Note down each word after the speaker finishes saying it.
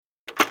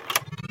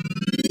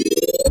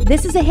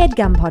This is a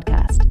HeadGum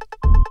podcast.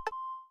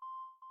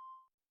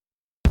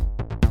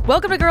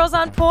 Welcome to Girls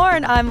on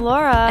Porn. I'm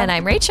Laura. And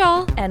I'm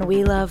Rachel. And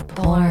we love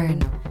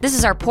porn. This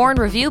is our porn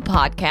review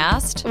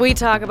podcast. We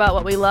talk about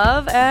what we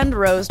love and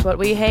roast what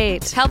we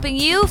hate. Helping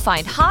you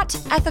find hot,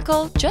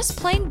 ethical, just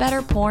plain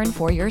better porn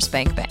for your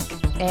spank bank.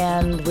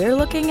 And we're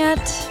looking at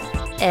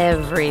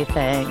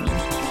everything.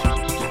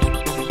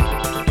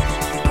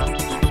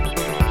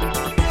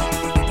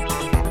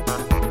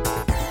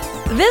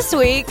 This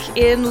week,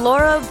 in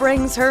Laura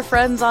Brings Her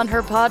Friends on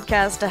Her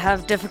Podcast to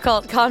Have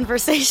Difficult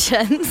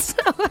Conversations,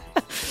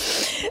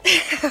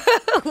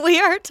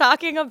 we are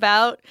talking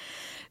about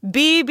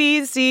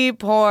BBC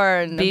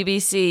porn.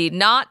 BBC,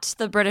 not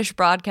the British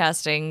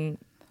Broadcasting.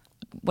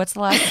 What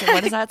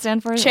does that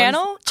stand for?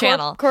 Channel?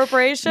 Channel.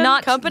 Corporation?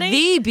 Not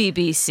company? the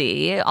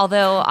BBC,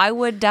 although I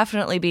would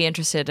definitely be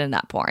interested in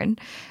that porn.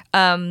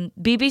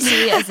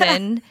 BBC as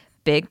in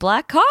Big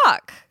Black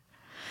Cock.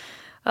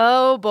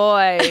 Oh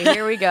boy,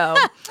 here we go.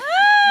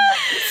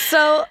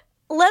 So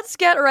let's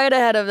get right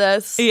ahead of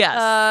this.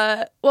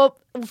 Yes. Well,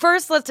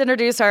 first let's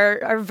introduce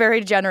our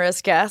very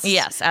generous guest.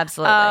 Yes,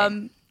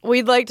 absolutely.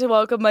 We'd like to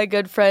welcome my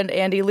good friend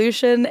Andy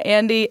Lucien.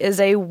 Andy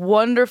is a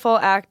wonderful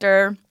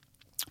actor.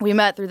 We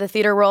met through the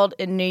theater world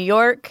in New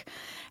York,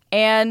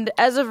 and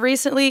as of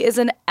recently is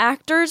an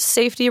actor's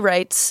safety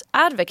rights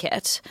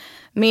advocate,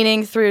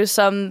 meaning through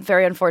some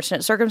very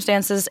unfortunate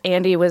circumstances,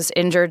 Andy was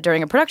injured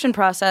during a production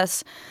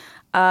process,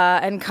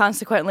 and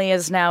consequently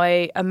is now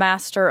a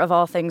master of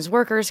all things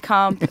workers'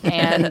 comp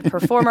and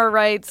performer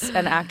rights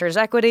and actors'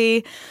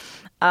 equity.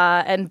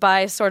 And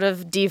by sort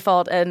of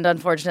default and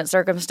unfortunate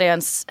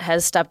circumstance,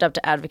 has stepped up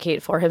to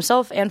advocate for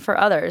himself and for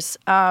others.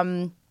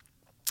 Andy's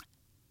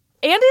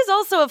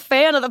also a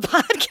fan of the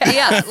podcast.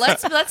 Yeah,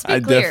 let's be I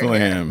clear.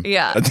 definitely am.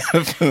 Yeah. I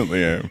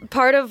definitely am.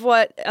 Part of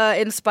what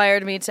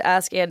inspired me to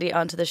ask Andy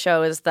onto the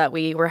show is that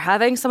we were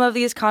having some of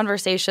these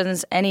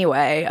conversations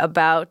anyway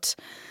about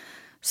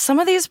some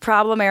of these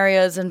problem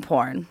areas in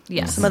porn.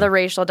 Yes. Some of the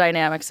racial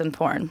dynamics in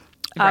porn.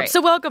 Right.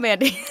 So welcome,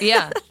 Andy.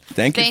 Yeah.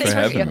 Thank you for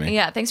having me.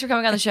 Yeah, thanks for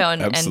coming on the show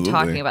and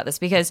talking about this,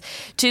 because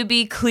to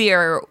be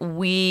clear,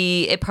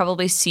 it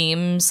probably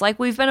seems like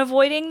we've been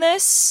avoiding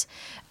this,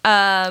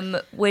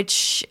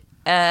 which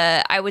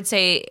I would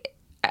say,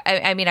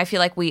 I mean, I feel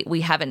like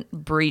we haven't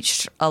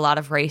breached a lot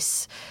of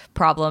race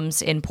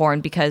problems in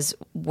porn because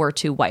we're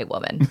two white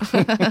women.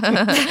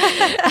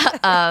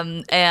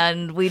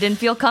 And we didn't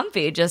feel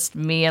comfy, just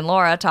me and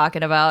Laura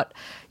talking about,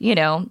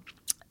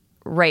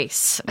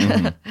 race.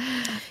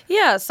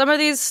 Yeah, some of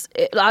these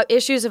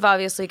issues have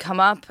obviously come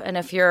up, and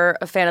if you're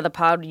a fan of the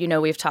pod,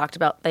 we've talked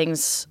about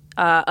things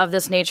of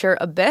this nature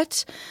a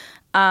bit.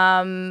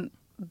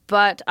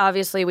 But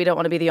obviously, we don't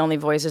want to be the only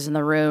voices in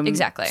the room.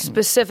 Exactly.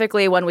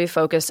 Specifically when we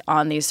focus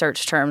on these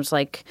search terms,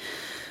 like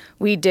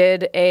we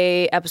did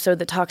a episode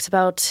that talks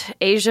about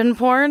Asian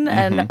porn,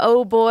 and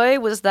oh boy,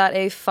 was that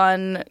a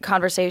fun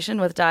conversation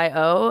with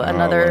Dai-O,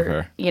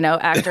 another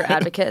actor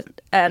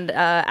advocate and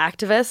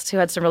activist who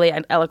had some really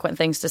eloquent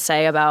things to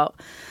say about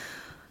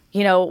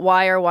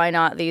why or why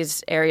not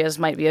these areas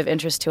might be of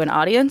interest to an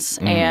audience,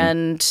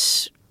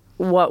 and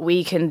what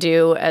we can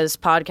do as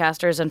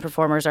podcasters and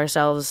performers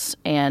ourselves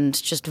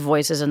and just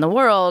voices in the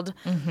world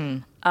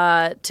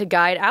to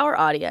guide our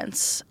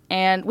audience.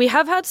 And we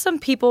have had some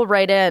people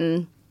write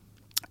in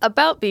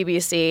about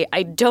BBC.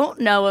 I don't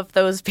know if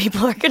those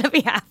people are going to be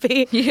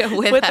happy with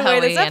the way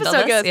this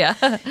episode goes. Yeah.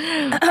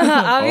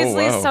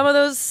 Obviously,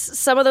 wow.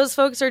 some of those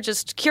folks are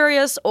just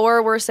curious,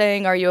 or we're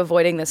saying, "Are you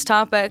avoiding this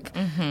topic?"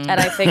 And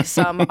I think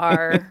some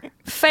are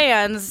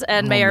fans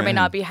and may or may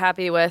not be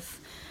happy with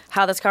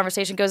how this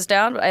conversation goes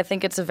down. But I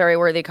think it's a very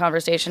worthy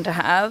conversation to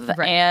have.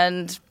 Right.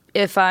 And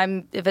if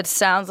it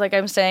sounds like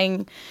I'm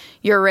saying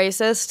you're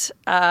racist,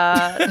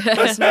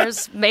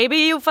 listeners, maybe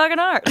you fucking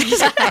are.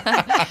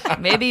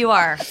 Maybe you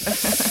are.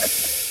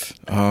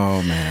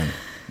 Oh, man.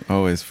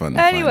 Always fun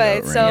to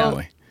Anyway, find out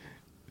randomly.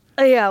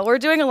 Yeah, we're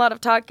doing a lot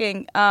of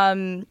talking.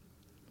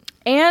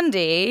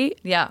 Andy,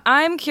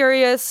 I'm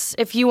curious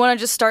if you want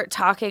to just start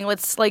talking.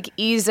 Let's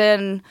ease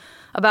in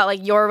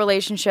about your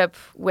relationship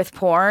with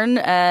porn,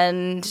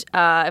 and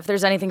if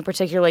there's anything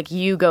particular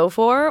you go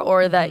for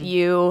or that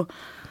you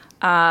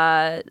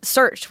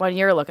search when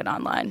you're looking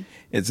online.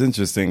 It's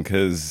interesting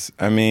because,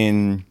 I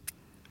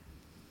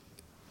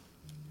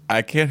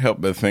can't help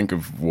but think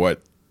of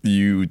what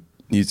you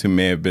two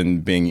may have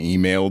been being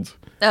emailed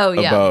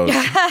about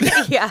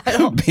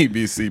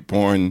BBC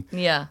porn,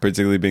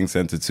 particularly being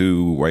sent to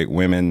two white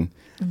women.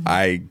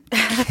 I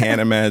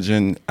can't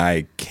imagine.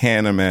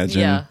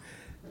 Yeah.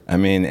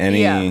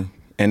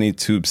 Any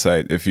tube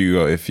site, if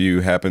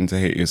you happen to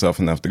hate yourself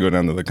enough to go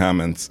down to the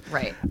comments,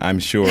 right, I'm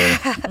sure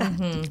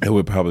it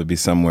would probably be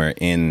somewhere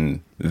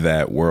in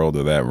that world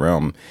or that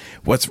realm.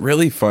 What's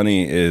really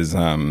funny is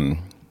when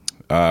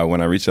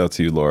I reached out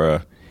to you,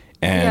 Laura,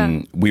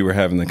 and we were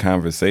having the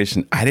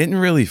conversation, I didn't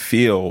really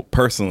feel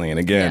personally, and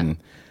again,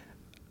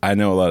 I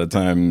know a lot of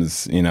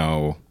times,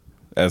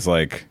 as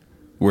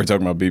we're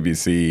talking about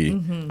BBC.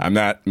 Mm-hmm. I'm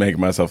not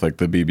making myself like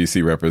the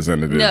BBC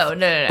representative. No.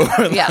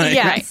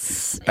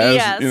 Yes.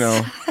 As,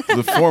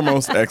 the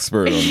foremost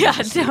expert on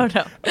this. No.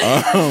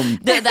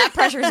 That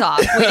pressure's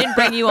off. We didn't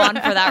bring you on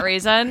for that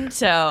reason,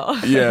 so.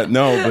 Yeah,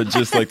 no, but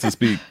just like to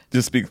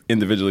speak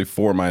individually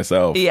for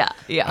myself. Yeah,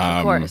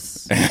 of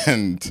course.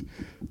 And,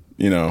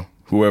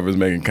 whoever's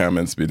making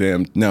comments, be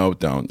damned. No,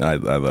 don't. I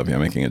love you.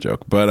 I'm making a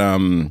joke. But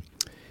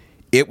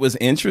it was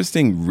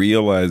interesting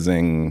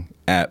realizing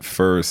at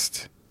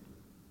first,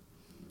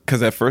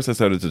 because at first I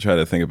started to try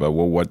to think about,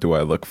 well, what do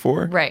I look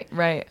for?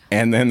 Right.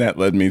 And then that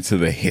led me to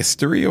the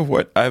history of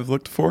what I've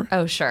looked for.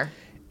 Oh, sure.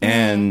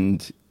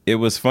 And it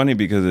was funny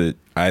because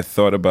I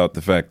thought about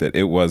the fact that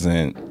it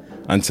wasn't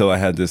until I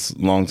had this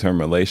long-term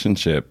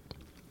relationship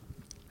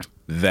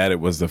that it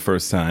was the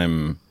first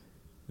time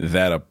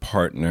that a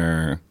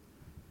partner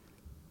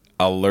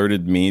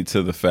alerted me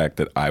to the fact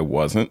that I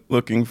wasn't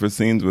looking for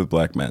scenes with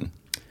black men.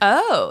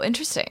 Oh,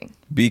 interesting.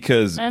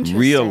 Because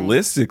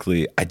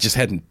realistically, I just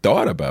hadn't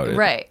thought about it.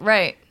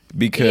 Right.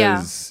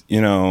 Because,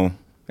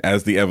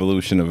 as the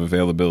evolution of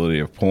availability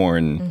of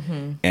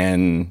porn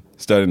and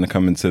starting to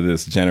come into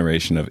this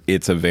generation of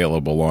it's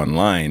available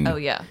online. Oh,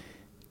 yeah.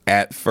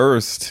 At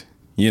first,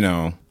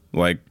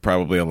 like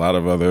probably a lot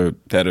of other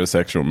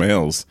heterosexual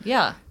males.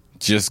 Yeah.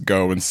 Just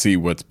go and see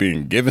what's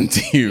being given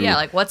to you. Yeah,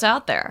 like what's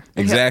out there.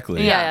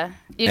 Exactly. Yeah.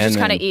 You just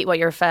kind of eat what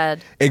you're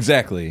fed.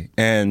 Exactly.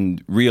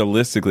 And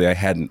realistically, I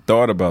hadn't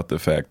thought about the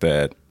fact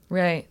that,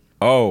 right.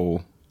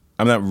 Oh,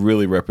 I'm not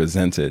really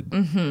represented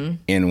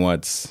in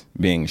what's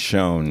being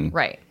shown.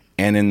 Right.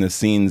 And in the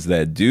scenes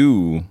that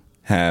do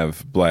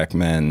have black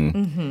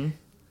men,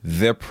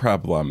 they're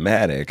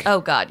problematic. Oh,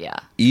 God, yeah.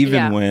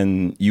 Even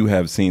when you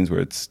have scenes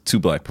where it's two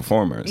black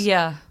performers.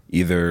 Yeah.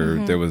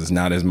 Either there was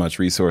not as much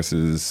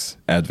resources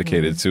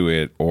advocated to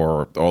it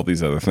or all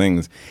these other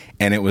things.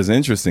 And it was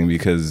interesting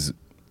because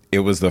it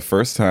was the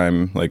first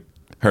time, like,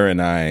 her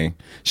and I,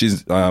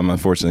 she's,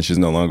 unfortunately, she's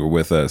no longer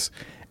with us.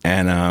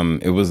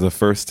 And it was the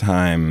first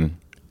time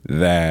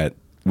that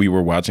we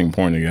were watching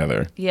porn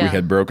together. Yeah. We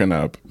had broken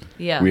up.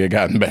 Yeah. We had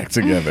gotten back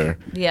together.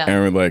 Yeah.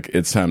 And we're like,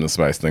 it's time to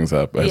spice things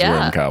up as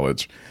we're in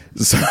college.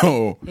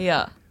 So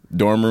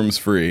dorm room's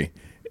free.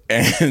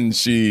 And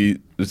she's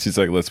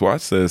like, let's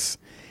watch this.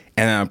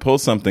 And I pull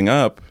something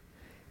up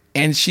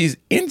and she's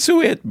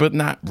into it, but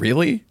not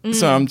really.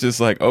 So I'm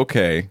just like,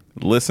 okay,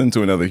 listen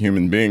to another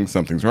human being.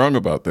 Something's wrong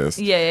about this.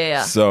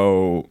 Yeah.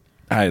 So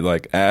I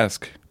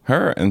ask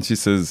her and she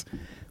says,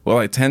 well,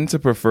 I tend to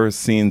prefer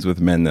scenes with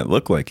men that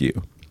look like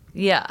you.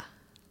 Yeah.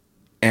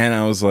 And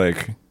I was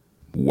like,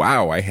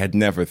 wow, I had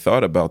never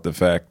thought about the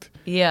fact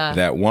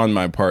that one,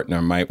 my partner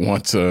might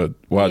want to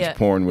watch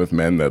porn with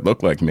men that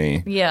look like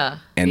me. Yeah.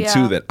 And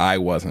two, that I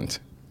wasn't.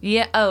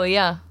 Yeah. Oh,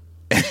 yeah.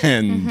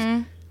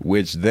 And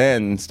which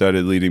then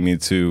started leading me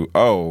to,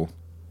 well,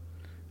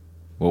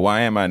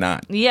 why am I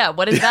not? Yeah,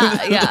 what is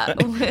that? Yeah.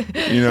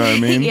 You know what I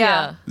mean?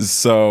 Yeah.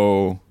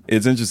 So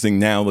it's interesting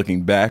now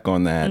looking back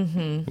on that,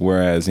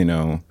 whereas,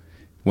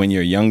 when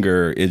you're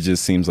younger, it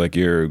just seems like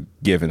you're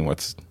given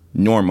what's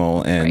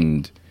normal,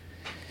 and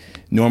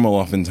normal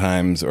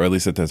oftentimes, or at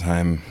least at the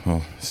time,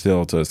 well,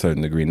 still to a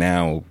certain degree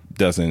now,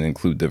 doesn't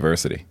include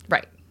diversity.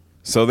 Right.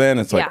 So then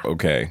it's like,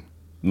 okay,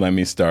 let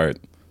me start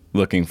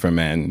looking for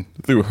men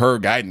through her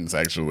guidance,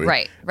 actually.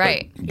 Right.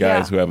 Like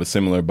guys who have a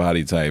similar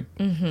body type.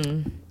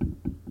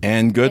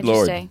 And good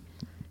Lord.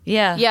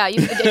 Yeah. Yeah,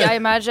 I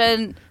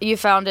imagine you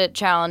found it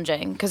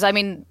challenging. Because, I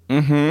mean,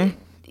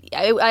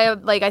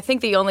 I think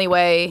the only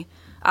way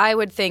I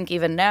would think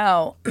even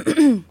now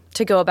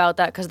to go about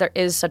that, because there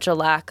is such a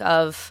lack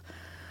of,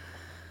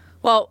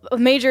 a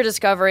major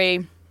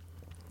discovery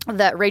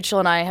that Rachel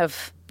and I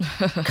have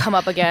come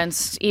up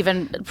against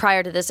even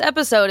prior to this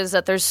episode is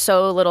that there's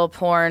so little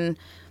porn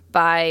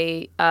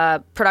by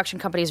production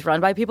companies run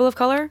by people of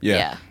color.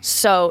 Yeah.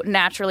 So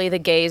naturally the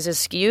gaze is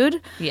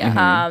skewed.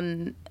 Yeah.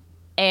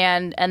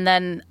 And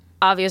then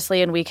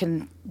obviously, and we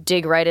can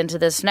dig right into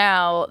this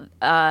now,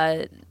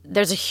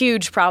 there's a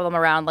huge problem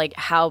around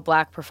how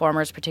black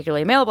performers,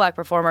 particularly male black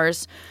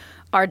performers,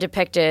 are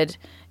depicted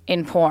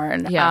in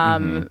porn.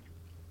 Yeah.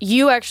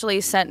 You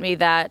actually sent me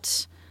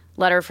that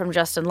letter from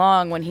Justin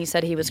Long when he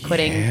said he was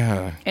quitting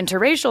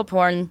interracial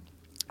porn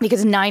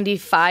because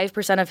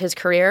 95% of his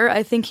career,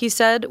 I think he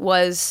said,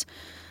 was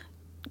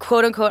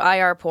quote-unquote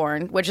IR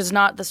porn, which is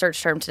not the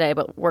search term today,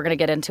 but we're going to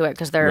get into it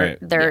because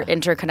they're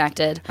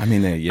interconnected. I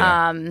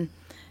mean,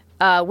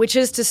 which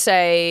is to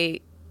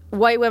say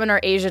white women or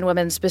Asian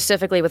women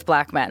specifically with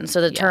black men. So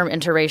the term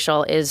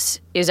interracial is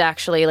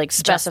actually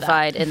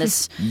specified in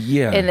this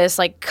in this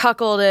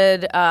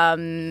cuckolded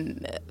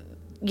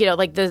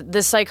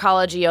the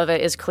psychology of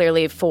it is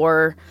clearly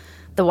for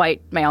the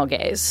white male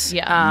gaze.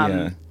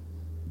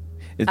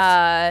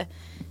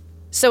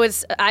 So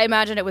I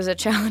imagine it was a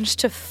challenge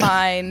to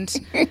find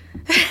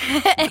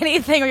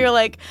anything where you're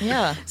like,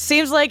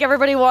 seems like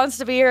everybody wants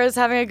to be here, is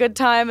having a good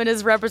time, and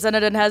is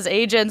represented and has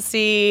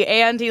agency,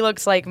 and he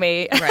looks like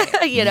me. Right.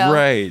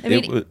 Right. I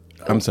mean,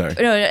 I'm sorry.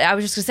 No, I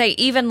was just going to say,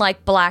 even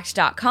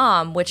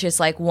Blacks.com, which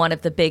is one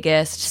of the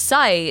biggest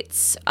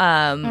sites,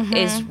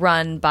 is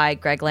run by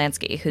Greg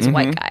Lansky, who's a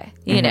white guy,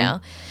 you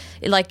know?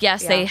 Like,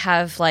 yes, they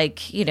have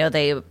like, you know,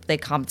 they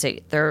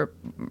compensate their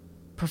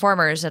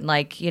performers, and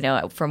like, you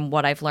know, from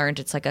what I've learned,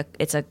 it's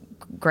a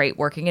great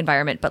working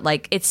environment, but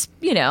like it's,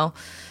 you know,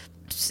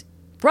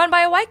 run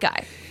by a white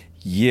guy.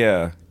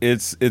 Yeah,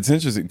 it's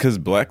interesting because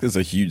black is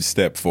a huge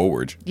step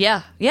forward.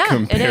 Yeah,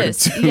 it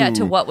is.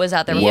 To what was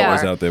out there before. What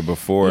was out there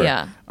before.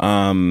 Yeah.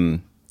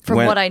 From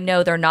what I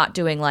know, they're not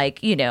doing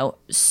like, you know,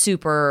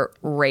 super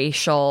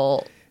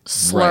racial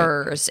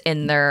slurs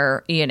in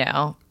their, you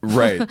know.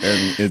 Right,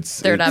 and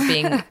they're not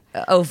being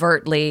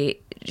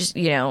overtly,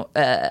 you know,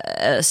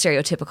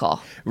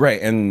 stereotypical.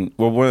 Right, and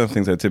well, one of the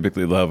things I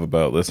typically love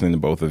about listening to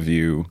both of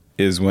you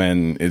is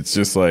when it's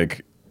just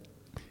like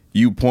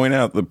you point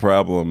out the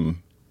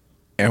problem.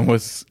 And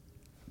what's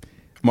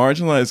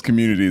marginalized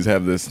communities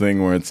have this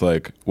thing where it's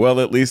like,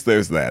 well, at least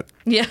there's that.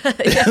 Yeah.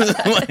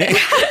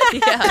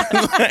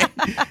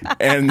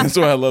 And that's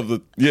why I love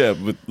but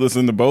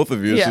listening to both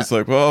of you, it's just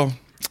like, well,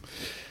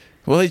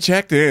 he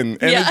checked in.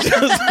 And it's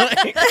just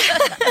like,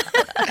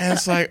 and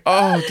it's like,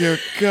 oh, dear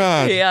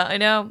God. Yeah, I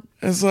know.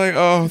 It's like,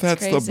 oh,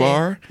 that's the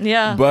bar.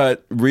 Yeah.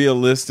 But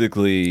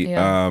realistically,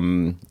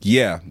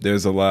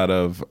 there's a lot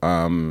of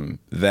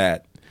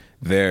that.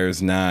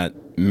 There's not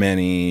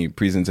many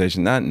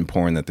presentation, not in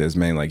porn that there's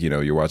many, like, you know,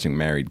 you're watching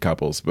married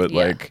couples, but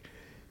like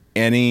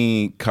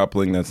any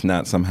coupling that's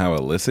not somehow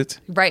illicit.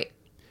 Right.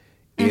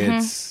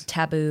 It's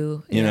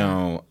taboo. You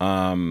know,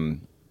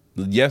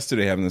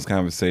 yesterday having this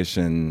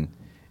conversation,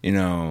 you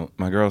know,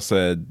 my girl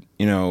said,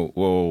 you know,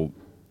 well,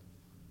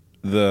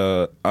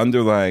 the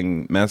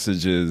underlying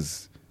message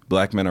is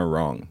black men are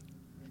wrong.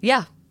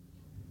 Yeah.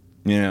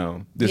 You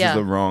know, this is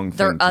the wrong thing.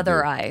 They're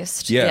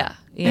otherized. Yeah.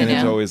 And know?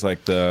 It's always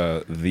like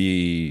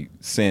the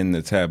sin,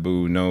 the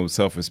taboo, no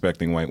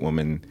self-respecting white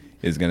woman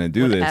is going to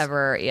do this.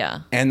 Whatever, yeah.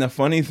 And the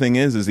funny thing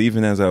is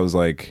even as I was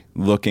like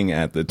looking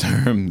at the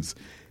terms,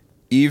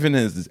 even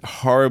as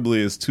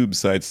horribly as tube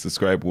sites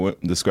describe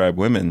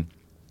women,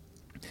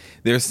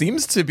 there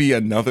seems to be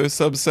another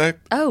subsect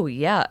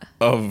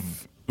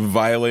of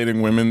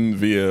violating women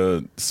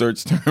via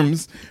search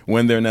terms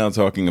when they're now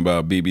talking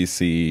about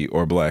BBC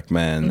or black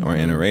men or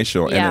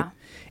interracial. Yeah.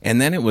 And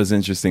then it was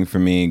interesting for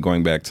me,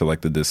 going back to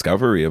like the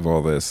discovery of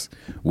all this,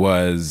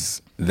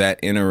 was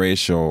that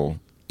interracial,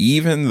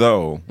 even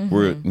though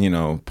we're, you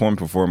know, porn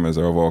performers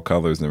are of all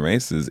colors and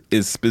races,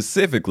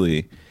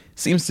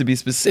 seems to be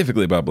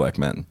specifically about black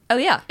men. Oh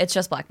yeah, it's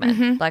just black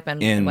men, black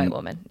men and white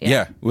women.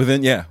 Yeah,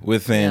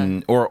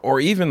 within,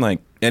 or even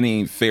like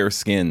any fair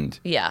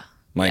skinned. Yeah.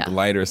 Like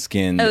lighter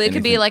skinned. Oh, it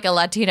could be like a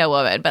Latina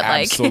woman, but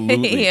absolutely.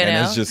 Like, you know,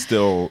 and it's just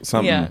still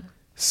something. Yeah.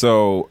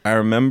 So I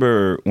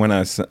remember when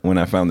I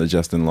found the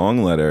Justin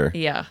Long letter.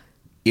 Yeah.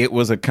 It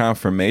was a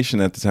confirmation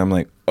at the time,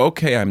 like,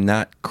 okay, I'm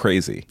not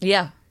crazy.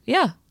 Yeah.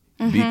 Yeah.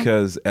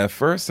 Because at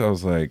first I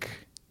was like,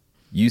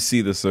 you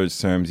see the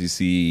search terms, you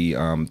see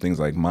things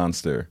like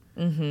monster.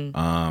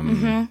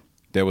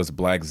 There was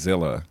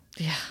Blackzilla.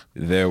 Yeah.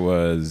 There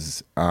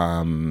was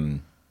a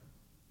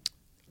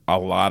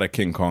lot of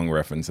King Kong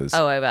references.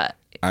 Oh, I bet.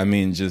 I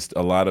mean, just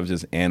a lot of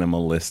just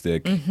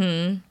animalistic.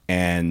 And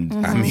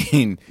I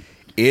mean,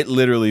 it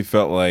literally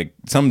felt like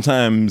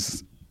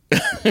sometimes,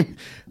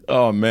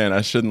 oh man,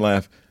 I shouldn't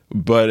laugh,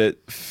 but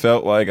it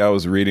felt like I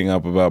was reading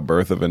up about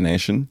Birth of a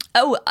Nation.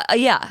 Oh,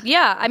 yeah.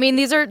 Yeah, I mean,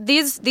 this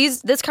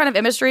kind of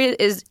imagery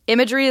is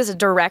a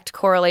direct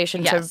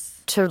correlation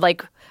to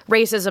like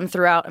racism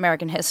throughout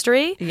American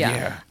history.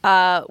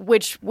 Yeah.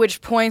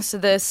 Which points to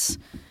this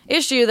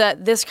issue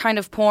that this kind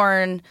of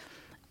porn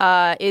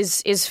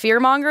is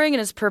fear-mongering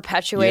and is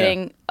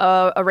perpetuating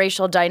a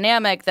racial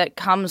dynamic that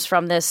comes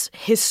from this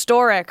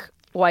historic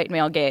white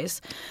male gaze.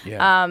 Yeah.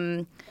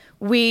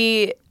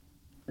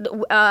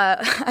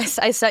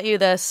 I sent you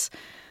this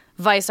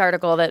Vice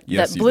article that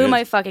blew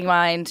my fucking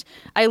mind.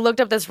 I looked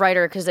up this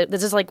writer because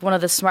this is like one of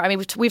the smart. I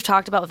mean, we've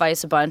talked about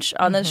Vice a bunch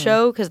on this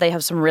show because they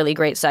have some really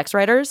great sex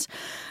writers.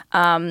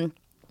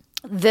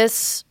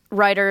 This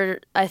writer,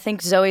 I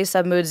think Zoe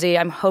Sabmudzi,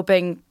 I'm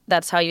hoping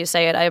that's how you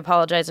say it. I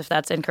apologize if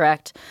that's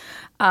incorrect.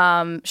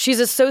 She's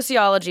a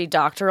sociology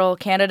doctoral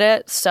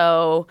candidate,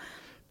 so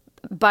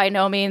by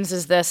no means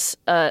is this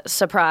a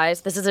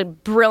surprise. This is a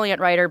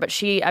brilliant writer, but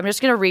I'm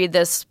just going to read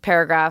this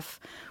paragraph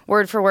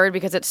word for word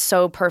because it's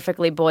so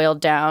perfectly boiled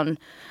down,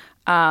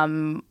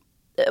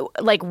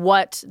 like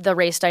what the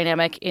race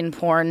dynamic in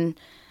porn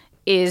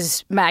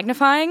is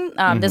magnifying.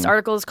 This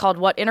article is called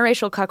 "What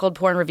Interracial Cuckold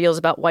Porn Reveals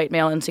About White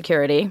Male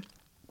Insecurity."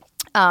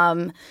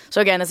 So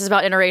again, this is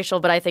about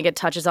interracial, but I think it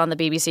touches on the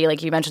BBC,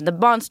 like you mentioned, the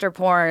monster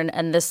porn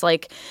and this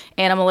like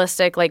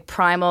animalistic, like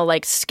primal,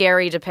 like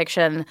scary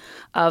depiction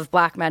of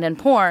black men in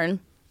porn.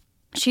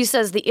 She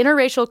says the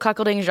interracial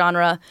cuckolding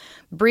genre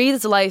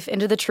breathes life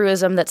into the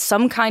truism that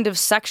some kind of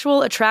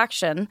sexual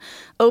attraction,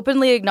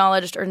 openly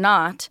acknowledged or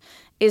not,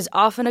 is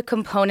often a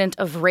component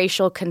of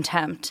racial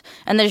contempt,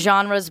 and the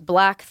genre's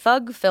black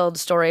thug-filled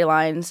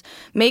storylines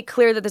make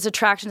clear that this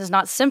attraction is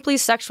not simply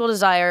sexual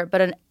desire,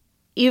 but an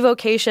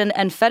evocation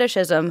and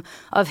fetishism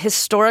of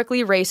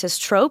historically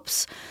racist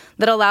tropes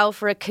that allow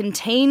for a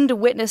contained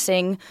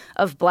witnessing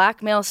of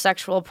black male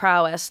sexual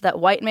prowess that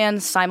white men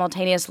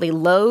simultaneously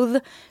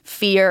loathe,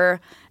 fear,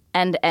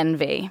 and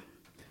envy.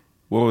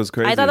 What was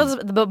crazy? I thought it was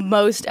the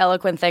most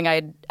eloquent thing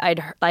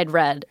I'd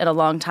read in a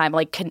long time.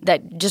 Like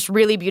that just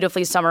really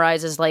beautifully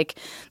summarizes like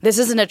this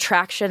is an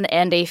attraction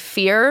and a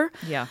fear,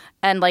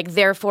 and like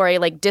therefore a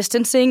like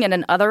distancing and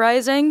an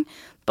otherizing.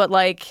 But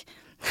like,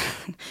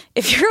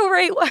 if you're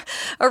a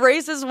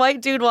racist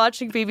white dude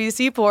watching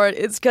BBC porn,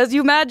 it's because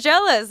you mad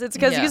jealous. It's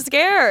because you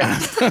scared.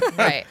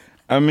 Right.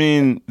 I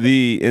mean,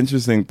 the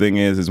interesting thing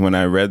is when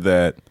I read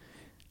that,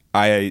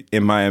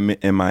 in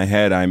my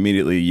head I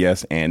immediately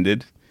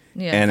yes-anded.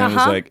 Yeah. And it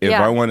was like, if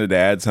I wanted to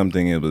add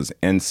something, it was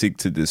and seek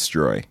to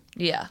destroy.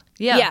 Yeah.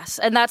 Yes,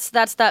 and that's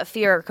that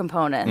fear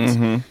component.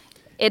 Mm-hmm.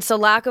 It's a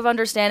lack of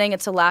understanding.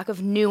 It's a lack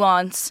of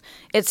nuance.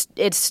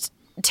 It's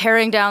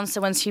tearing down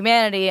someone's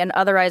humanity and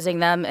otherizing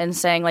them and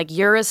saying, like,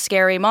 you're a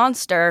scary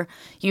monster.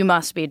 You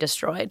must be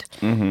destroyed.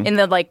 Mm-hmm. In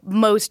the, like,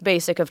 most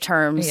basic of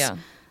terms,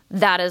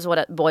 that is what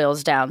it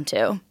boils down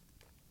to.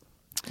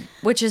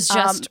 Which is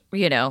just,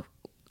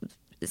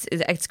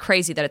 it's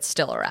crazy that it's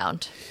still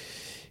around.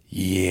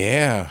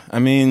 Yeah, I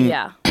mean,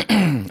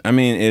 I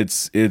mean,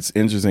 it's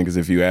interesting because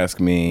if you ask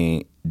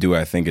me, do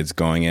I think it's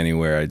going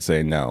anywhere? I'd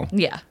say no.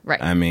 Yeah,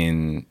 right. I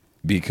mean,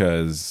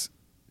 because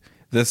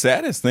the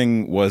saddest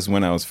thing was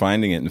when I was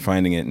finding it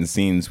in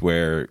scenes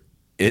where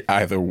it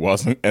either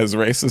wasn't as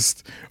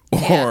racist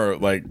or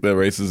like the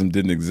racism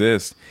didn't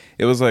exist.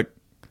 It was like,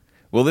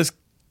 well, this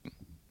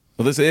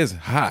is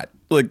hot.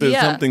 Like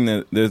there's something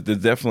that there's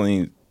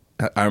definitely.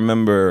 I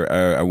remember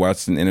I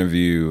watched an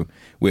interview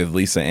with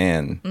Lisa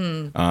Ann,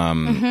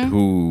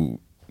 who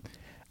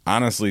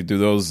honestly, through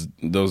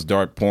those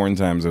dark porn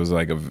times, it was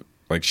like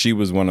she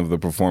was one of the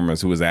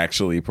performers who was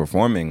actually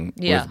performing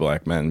with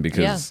black men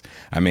because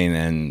I mean,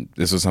 and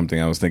this was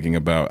something I was thinking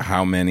about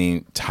how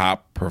many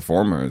top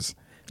performers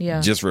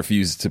just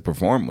refused to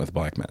perform with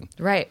black men,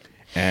 right?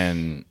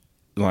 And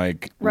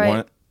like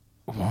what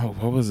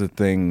was the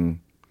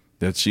thing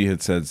that she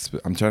had said?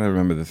 I'm trying to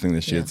remember the thing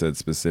that she had said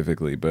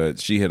specifically,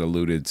 but she had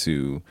alluded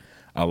to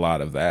a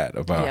lot of that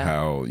about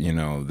how,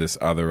 this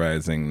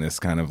otherizing, this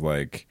kind of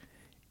like,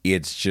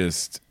 it's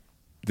just,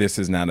 this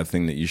is not a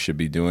thing that you should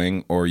be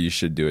doing, or you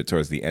should do it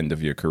towards the end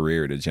of your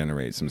career to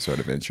generate some sort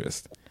of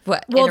interest.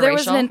 What? Well, there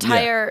was an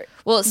entire...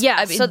 Well,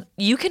 I mean, so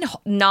you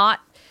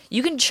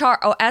can charge,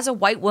 as a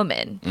white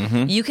woman,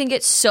 you can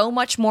get so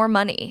much more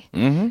money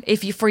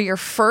if you, for your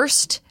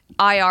first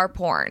IR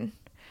porn.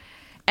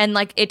 And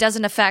like, it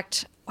doesn't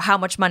affect how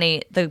much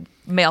money the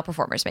male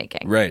performer's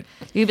making. Right.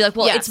 You'd be like,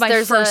 well, it's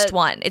my first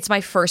one. It's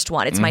my first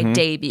one. It's my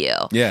debut.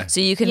 Yeah.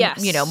 So you can,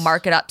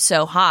 mark it up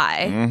so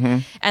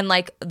high. And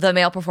like the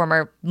male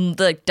performer,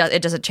 it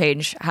doesn't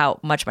change how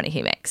much money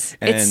he makes.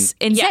 It's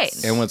insane.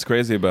 Yes. And what's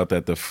crazy about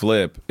that, the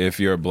flip, if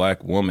you're a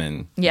black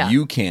woman,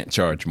 you can't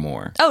charge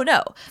more. Oh,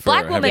 no.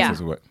 Black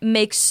woman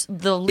makes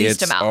the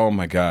least amount. Oh,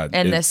 my God.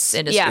 In this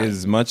industry. Yeah.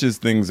 As much as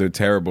things are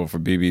terrible for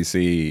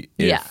BBC,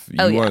 if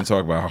you want to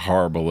talk about how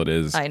horrible it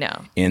is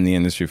in the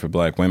industry for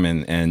black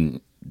women, and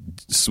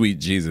sweet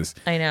Jesus.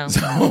 I know.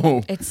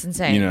 So, it's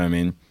insane. You know what I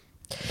mean?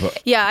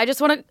 But, I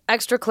just want to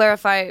extra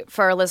clarify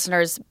for our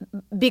listeners,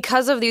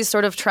 because of these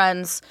sort of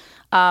trends,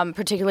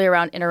 particularly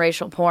around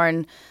interracial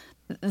porn,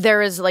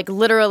 there is like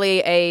literally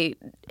a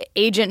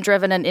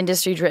agent-driven and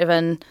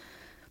industry-driven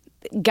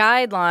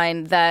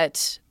guideline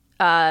that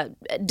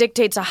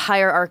dictates a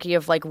hierarchy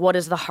of like what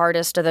is the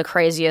hardest or the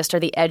craziest or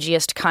the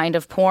edgiest kind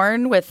of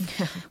porn with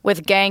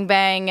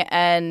gangbang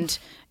and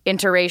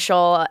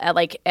interracial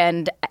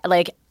and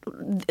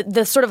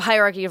the sort of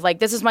hierarchy of like,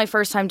 this is my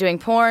first time doing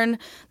porn,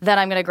 then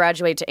I'm going to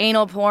graduate to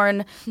anal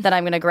porn, then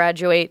I'm going to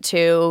graduate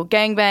to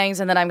gangbangs,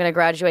 and then I'm going to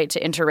graduate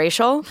to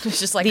interracial. It's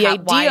just like,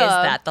 why is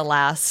that the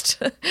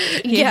last?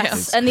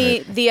 Yes, and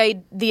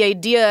the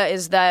idea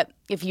is that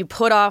if you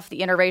put off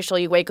the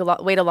interracial, you wait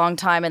a long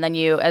time, and then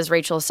you, as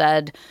Rachel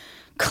said,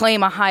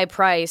 claim a high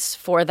price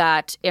for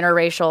that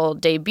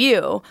interracial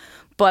debut.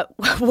 But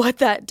what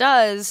that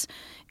does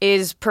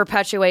is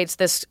perpetuates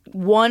this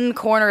one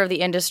corner of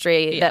the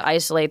industry that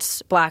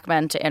isolates black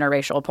men to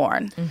interracial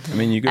porn. I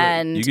mean, you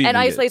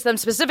isolates them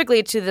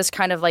specifically to this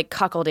kind of like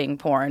cuckolding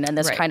porn and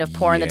this kind of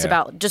porn that's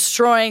about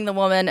destroying the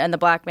woman and the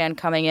black man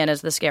coming in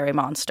as the scary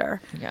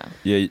monster. Yeah.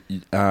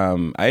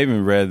 I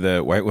even read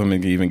that white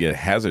women can even get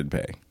hazard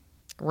pay.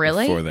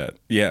 Really? For that.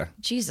 Yeah.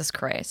 Jesus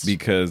Christ.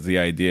 Because the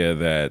idea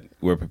that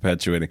we're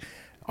perpetuating...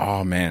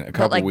 Oh man, a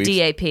couple weeks.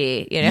 DAP,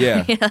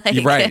 Yeah,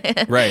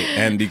 right.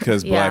 And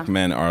because black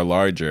men are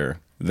larger,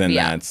 then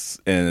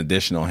that's an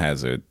additional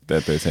hazard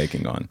that they're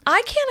taking on.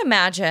 I can't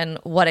imagine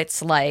what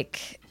it's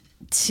like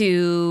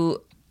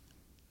to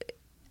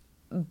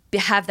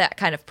have that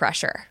kind of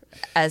pressure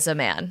as a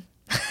man.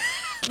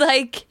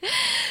 Like,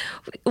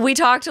 we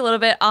talked a little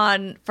bit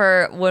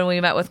for when we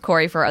met with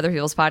Corey for other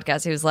people's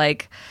podcasts. He was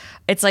like,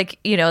 it's like,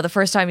 the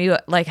first time you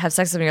like have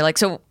sex with me, you're like,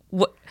 so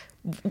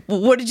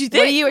what did you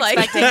think? What are you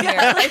expecting here?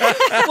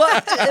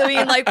 What I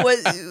mean, like,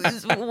 was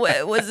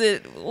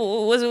it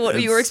what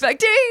you were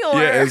expecting?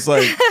 Or? Yeah, it's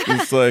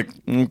like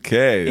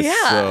okay,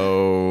 Yeah.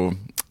 so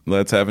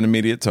let's have an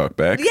immediate talk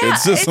back. Yeah,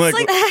 it's just like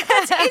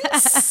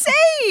that's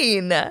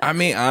insane. I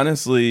mean,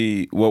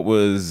 honestly, what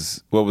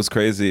was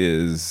crazy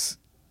is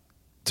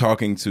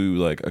talking to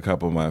like a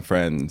couple of my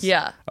friends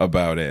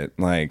about it,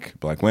 like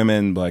black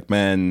women, black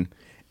men,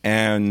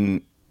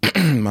 and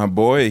my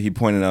boy, he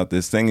pointed out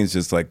this thing is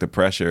just like the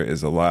pressure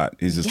is a lot.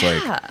 He's just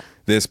like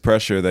this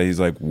pressure that he's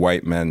like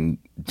white men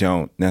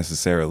don't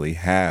necessarily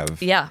have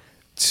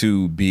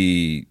to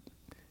be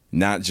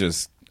not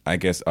just, I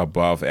guess,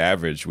 above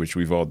average, which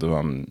we've all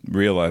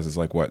realized is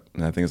like what?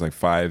 I think it's like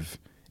 5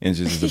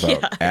 inches is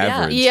about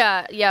average.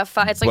 Yeah.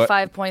 It's like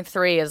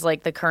 5.3 is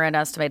like the current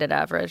estimated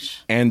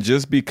average. And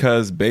just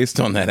because based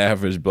on that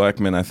average, black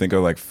men I think are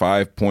like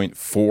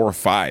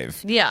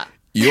 5.45. Yeah.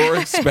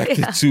 You're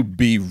expected to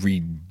be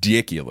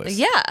ridiculous.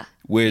 Yeah.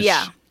 Which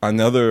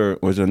another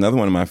one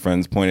of my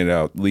friends pointed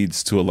out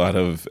leads to a lot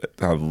of,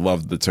 I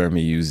love the term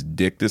he used,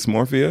 dick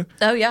dysmorphia.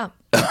 Oh yeah.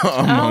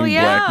 Among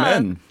black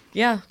men.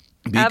 Yeah.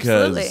 Because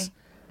Absolutely.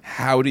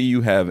 how do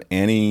you have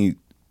any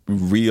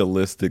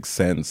realistic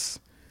sense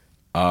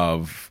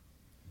of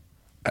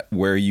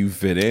where you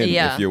fit in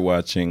if you're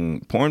watching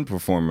porn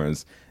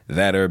performers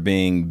that are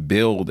being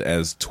billed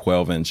as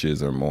 12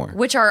 inches or more?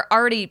 Which are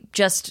already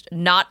just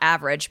not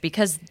average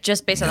because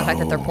just based on the fact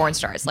that they're porn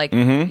stars. Like,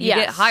 you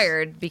get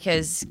hired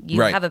because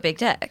you have a big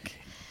dick.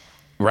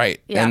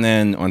 Right. Yeah. And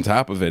then on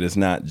top of it, it's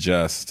not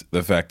just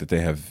the fact that they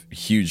have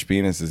huge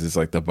penises. It's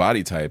like the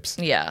body types.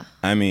 Yeah.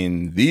 I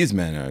mean, these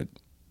men are...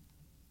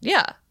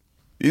 Yeah.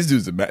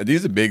 These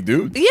are big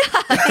dudes. Yeah.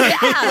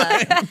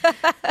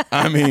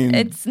 I mean...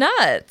 It's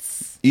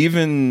nuts.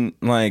 Even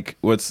like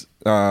what's...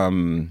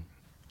 when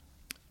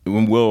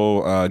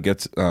Will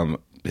gets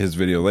his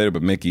video later,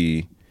 but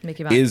Mickey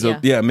Mod, is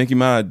Mickey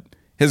Mod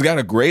has got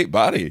a great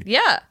body.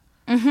 Yeah.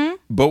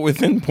 But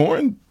within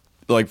porn,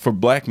 like for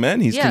black men,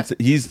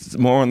 he's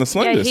more on the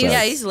slender side.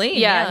 Yeah, he's lean.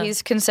 Yeah,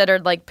 he's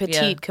considered like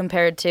petite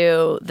compared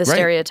to the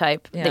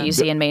stereotype that you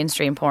see in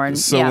mainstream porn.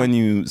 So when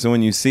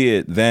you see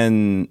it,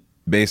 then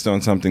based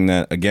on something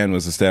that again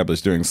was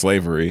established during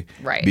slavery,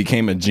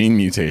 became a gene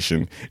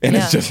mutation, and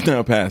it's just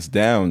now passed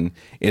down.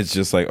 It's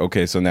just like,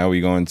 okay, so now we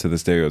go into the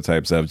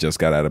stereotypes of just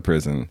got out of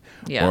prison,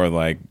 or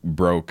like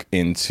broke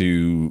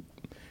into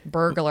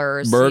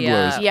burglars,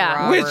 robbers,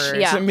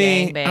 which to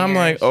me, I'm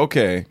like,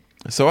 okay.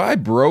 So I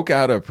broke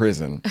out of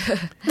prison.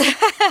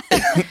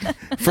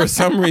 For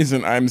some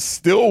reason, I'm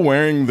still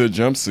wearing the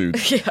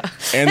jumpsuit. Yeah.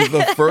 And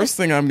the first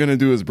thing I'm going to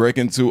do is break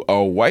into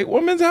a white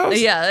woman's house?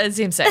 Yeah, it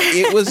seems safe.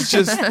 It was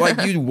just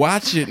like, you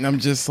watch it and I'm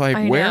just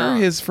like, where are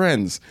his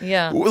friends?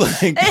 Yeah.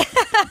 Like,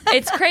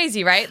 it's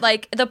crazy, right?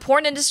 Like the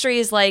porn industry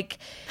is like,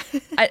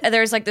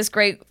 there's like this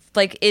great,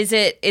 like,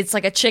 it's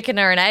like a chicken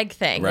or an egg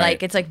thing. Right.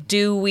 Like, it's like,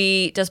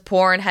 does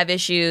porn have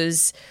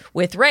issues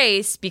with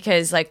race?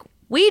 Because like,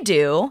 we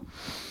do,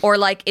 or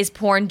like is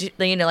porn,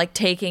 like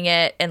taking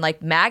it and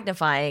like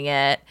magnifying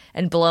it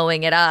and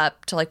blowing it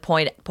up to like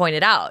point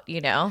it out,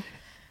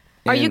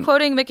 Are you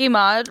quoting Mickey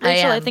Mod,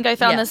 Rachel? I think I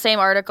found the same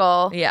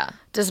article. Yeah.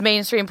 Does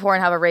mainstream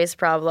porn have a race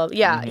problem?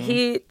 Yeah,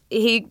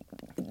 he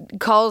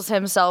calls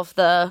himself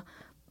the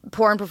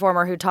porn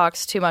performer who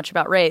talks too much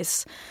about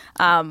race.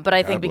 But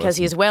I think because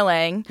he's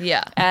willing,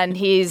 and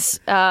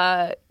he's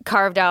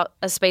carved out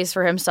a space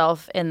for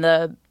himself in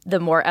the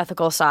more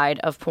ethical side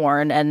of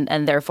porn,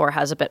 and therefore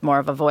has a bit more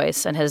of a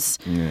voice, and has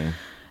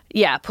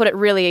put it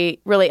really,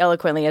 really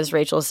eloquently, as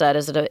Rachel said.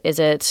 Is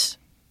it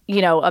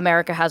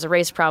America has a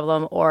race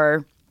problem,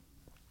 or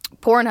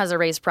porn has a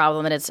race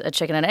problem, and it's a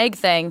chicken and egg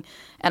thing?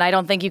 And I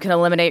don't think you can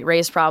eliminate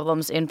race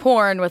problems in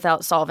porn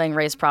without solving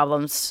race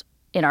problems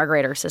in our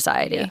greater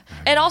society. Yeah.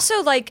 And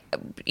also, like,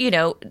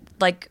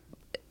 like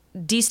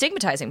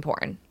destigmatizing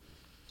porn.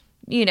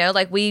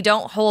 Like we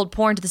don't hold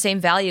porn to the same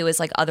value as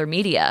like other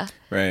media.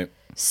 Right.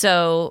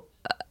 So,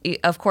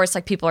 of course,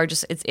 like people are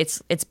just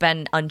it's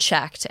been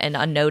unchecked and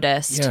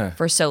unnoticed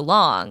for so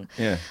long.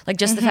 Yeah. Like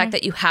just the fact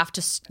that you have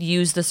to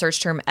use the search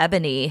term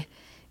ebony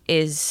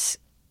is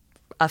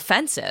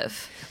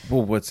offensive.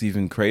 Well, what's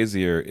even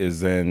crazier is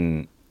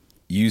then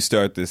you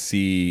start to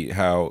see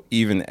how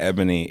even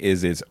ebony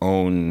is its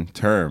own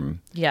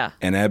term. Yeah.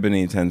 And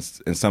ebony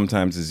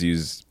sometimes is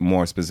used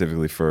more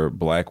specifically for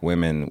black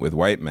women with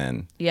white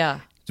men. Yeah.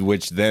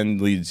 Which then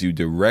leads you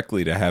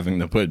directly to having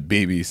to put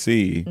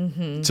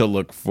BBC to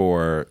look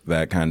for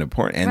that kind of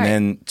porn. And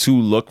then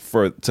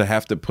to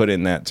have to put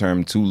in that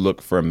term to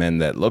look for men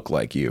that look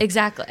like you.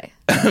 Exactly.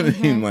 I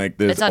mean, like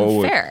it's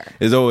unfair.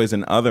 There's always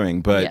an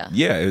othering. But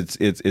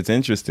it's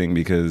interesting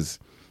because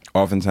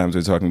oftentimes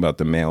we're talking about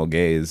the male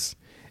gaze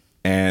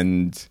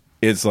and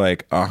it's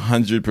like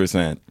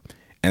 100%.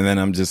 And then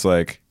I'm just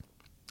like,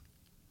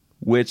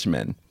 which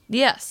men?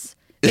 Yes.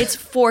 It's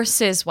for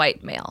cis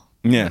white male.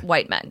 Yeah.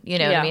 White men. You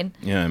know what I mean?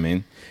 Yeah, I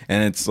mean.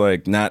 And it's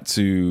like not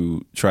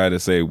to try to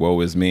say woe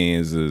is me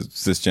as a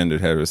cisgendered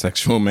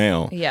heterosexual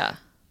male. Yeah.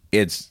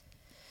 It's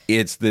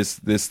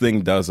this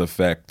thing does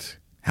affect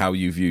how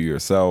you view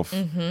yourself,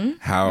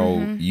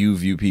 how you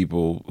view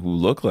people who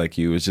look like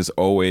you. It's just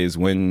always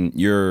when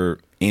you're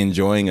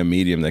enjoying a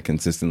medium that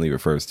consistently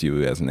refers to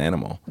you as an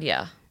animal.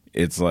 Yeah.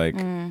 It's like,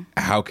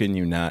 how can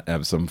you not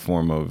have some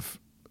form of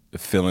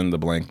fill in the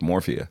blank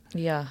morphia?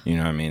 Yeah. You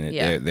know what I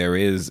mean? There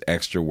is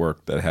extra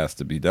work that has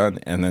to be done.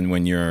 And then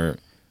when you're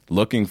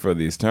looking for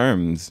these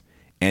terms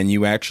and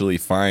you actually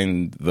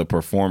find the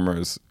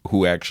performers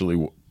who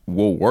actually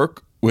will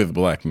work with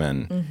black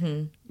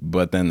men,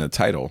 but then the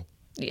title.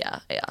 Yeah.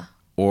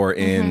 Or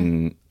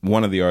in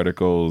one of the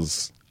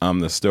articles,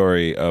 the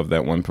story of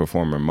that one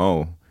performer,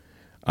 Mo.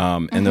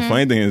 And the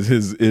funny thing is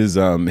his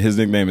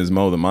nickname is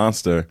Mo the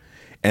Monster.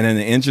 And then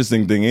the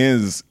interesting thing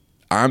is,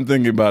 I'm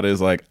thinking about it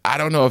as like, I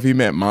don't know if he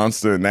meant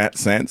monster in that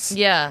sense.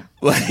 Yeah.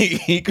 Like,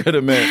 he could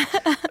have meant,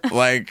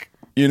 like,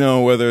 you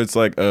know, whether it's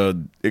like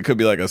it could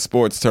be like a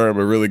sports term,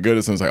 but really good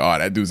at something like, oh,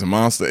 that dude's a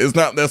monster. It's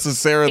not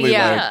necessarily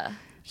like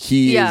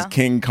he is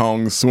King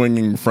Kong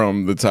swinging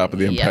from the top of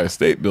the Empire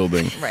State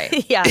Building.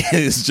 Right. Yeah.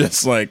 It's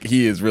just like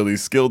he is really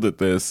skilled at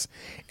this.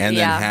 And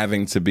then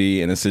having to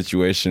be in a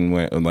situation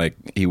where, like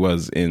he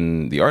was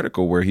in the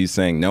article, where he's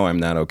saying, no, I'm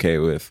not okay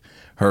with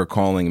her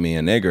calling me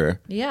a nigger.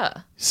 Yeah.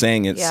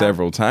 Saying it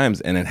several times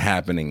and it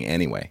happening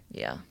anyway.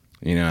 Yeah.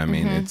 You know what I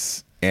mean?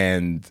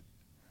 And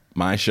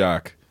my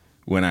shock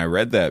when I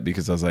read that,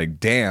 because I was like,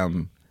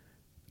 damn,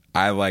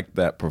 I like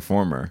that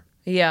performer.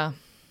 Yeah.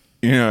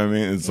 You know what I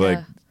mean? It's like,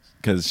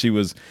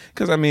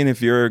 because I mean,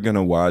 if you're going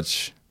to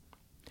watch,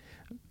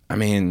 I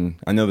mean,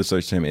 I know the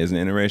search term isn't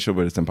interracial,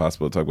 but it's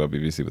impossible to talk about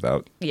BBC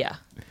without. Yeah.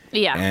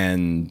 Yeah.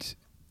 And.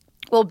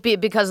 Well,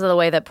 because of the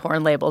way that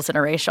porn labels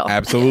interracial.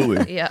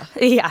 Absolutely. Yeah.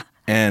 Yeah.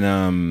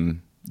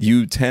 And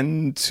you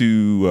tend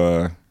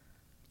to,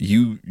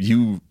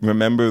 you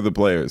remember the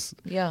players.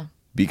 Yeah.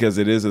 Because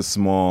it is a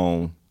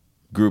small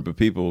group of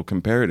people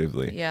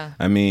comparatively. Yeah.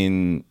 I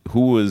mean,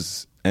 who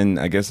was, and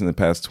I guess in the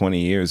past 20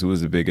 years, who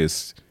was one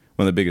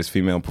of the biggest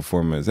female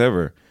performers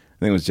ever? I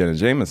think it was Jenna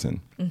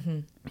Jameson.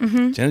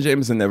 Jenna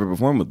Jameson never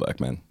performed with black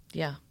men.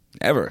 Yeah.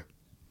 Ever.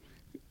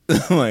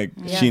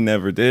 She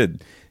never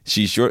did.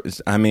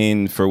 I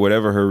mean, for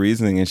whatever her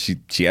reasoning, and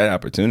she had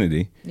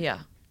opportunity. Yeah.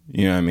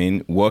 You know what I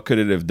mean? What could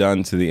it have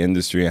done to the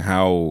industry, and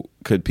how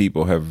could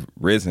people have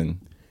risen?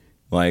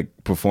 Like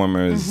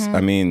performers,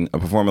 I mean, a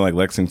performer like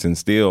Lexington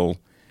Steele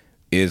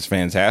is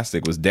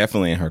fantastic, was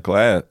definitely in her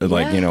class,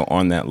 like, you know,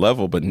 on that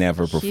level, but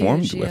never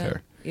performed with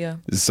her. Yeah.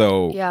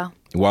 So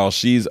while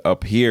she's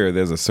up here,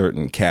 there's a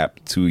certain cap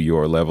to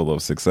your level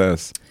of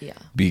success. Yeah.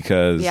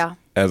 Because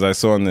as I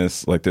saw in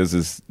this, like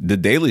The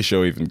Daily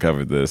Show even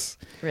covered this.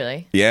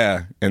 Really?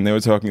 Yeah. And they were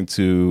talking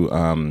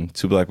to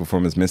two black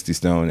performers, Misty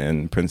Stone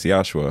and Prince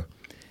Joshua.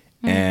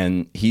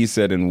 And he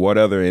said, in what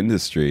other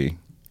industry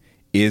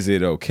is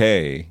it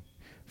okay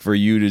for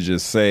you to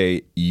just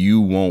say you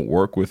won't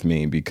work with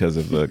me because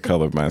of the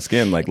color of my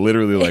skin? Like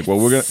literally, like, well,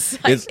 we're gonna.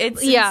 It's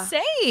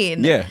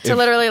insane. Yeah, to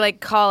literally like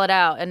call it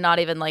out and not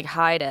even like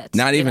hide it.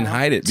 Not even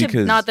hide it,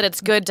 because not that it's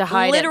good to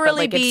hide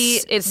literally it, but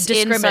like it's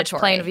in such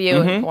plain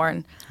view in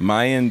porn.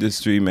 My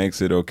industry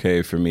makes it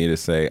okay for me to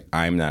say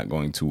I'm not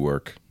going to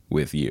work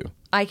with you.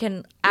 I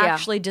can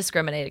actually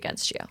discriminate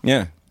against you.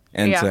 Yeah,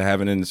 and to have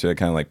an industry that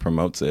kind of like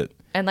promotes it.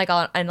 And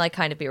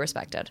kind of be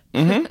respected.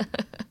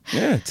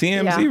 Yeah,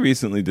 TMZ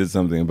recently did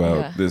something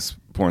about this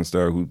porn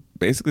star who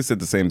basically said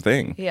the same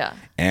thing. Yeah.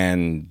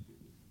 And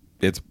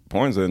it's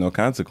porn, so there are no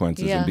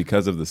consequences. And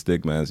because of the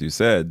stigma, as you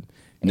said,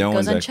 no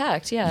one's one's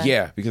unchecked. Yeah.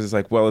 Yeah, because it's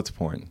like, well, it's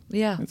porn.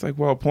 Yeah. It's like,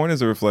 well, porn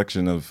is a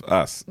reflection of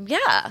us.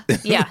 Yeah.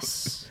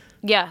 Yes.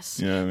 Yes.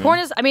 You know what I mean? Porn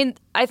is, I mean,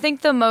 I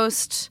think the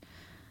most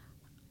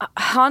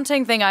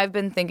haunting thing I've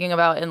been thinking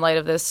about in light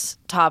of this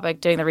topic,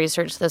 doing the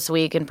research this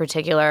week in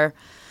particular,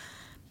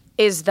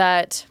 is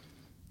that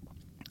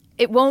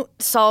it won't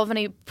solve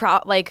any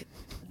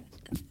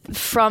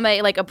from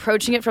a like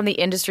approaching it from the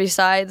industry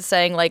side,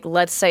 saying like,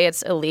 let's say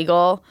it's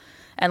illegal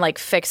and like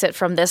fix it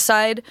from this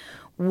side.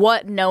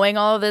 What knowing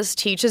all of this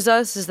teaches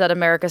us is that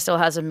America still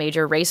has a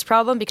major race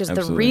problem, because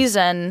the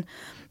reason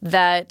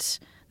that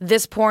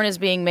this porn is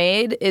being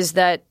made is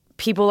that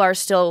people are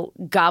still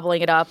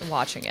gobbling it up and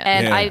watching it.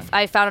 And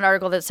I found an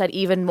article that said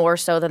even more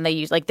so than they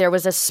used. Like there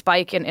was a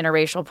spike in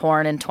interracial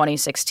porn in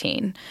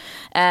 2016.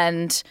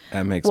 And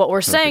what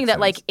we're saying that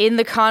like in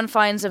the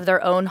confines of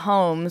their own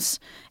homes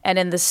and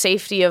in the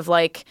safety of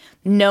like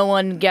no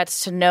one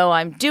gets to know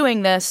I'm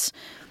doing this,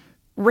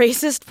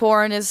 racist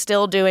porn is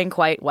still doing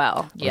quite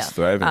well. It's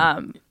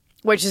thriving.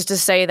 Which is to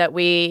say that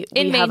we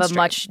have a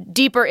much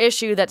deeper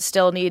issue that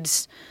still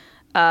needs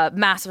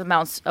massive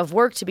amounts of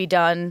work to be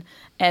done.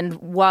 And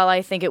while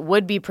I think it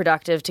would be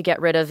productive to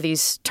get rid of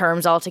these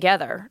terms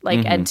altogether,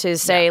 like, and to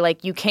say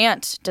like you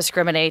can't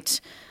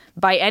discriminate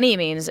by any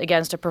means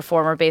against a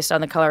performer based on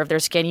the color of their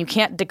skin, you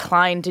can't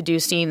decline to do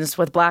scenes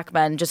with black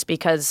men just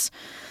because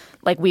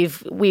like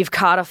we've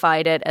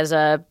codified it as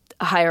a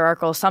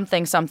hierarchical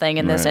something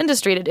in this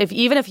industry.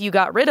 Even if you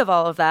got rid of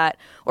all of that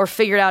or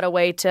figured out a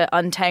way to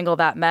untangle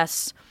that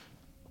mess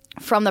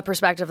from the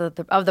perspective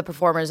of the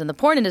performers in the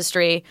porn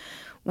industry,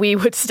 we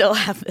would still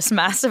have this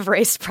massive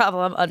race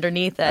problem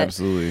underneath it.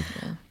 Absolutely.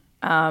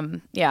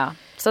 Yeah.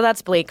 So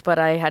that's bleak, but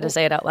I had to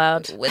say it out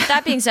loud. With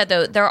that being said,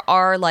 though, there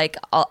are like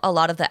a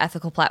lot of the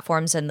ethical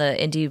platforms and the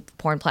indie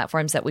porn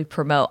platforms that we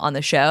promote on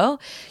the show.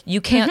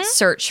 You can't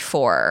search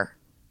for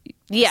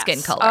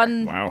skin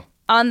color. Wow.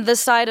 On the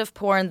side of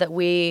porn that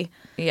we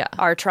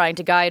are trying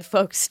to guide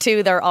folks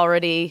to, they're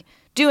already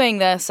doing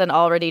this and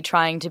already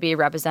trying to be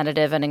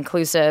representative and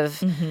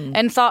inclusive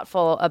and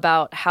thoughtful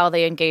about how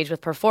they engage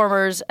with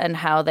performers and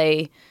how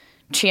they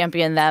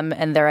champion them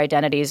and their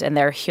identities and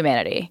their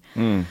humanity.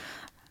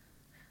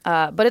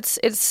 But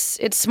it's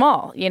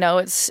small, you know.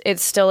 It's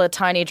still a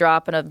tiny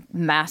drop in a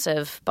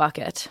massive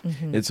bucket.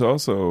 It's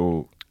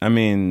also, I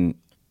mean,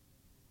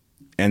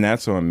 and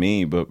that's on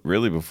me. But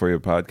really, before your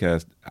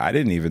podcast, I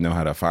didn't even know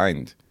how to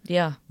find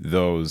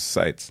those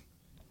sites.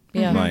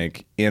 Yeah.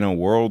 Like in a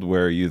world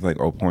where you think,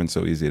 oh, porn's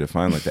so easy to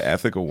find, like the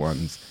ethical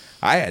ones,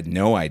 I had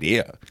no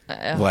idea,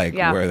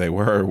 where they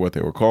were, what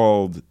they were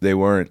called. They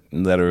weren't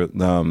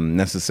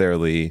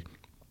necessarily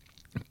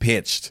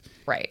pitched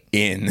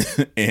in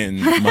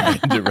my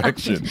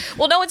direction.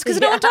 Well, no one's because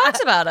no one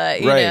talks about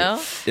it, you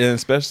know? And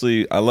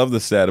especially, I love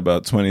the stat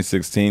about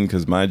 2016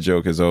 because my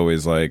joke is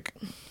always like,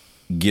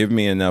 give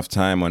me enough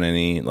time on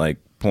any like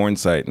porn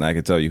site and I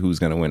can tell you who's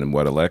going to win in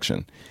what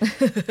election.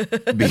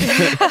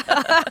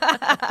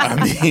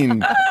 I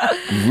mean,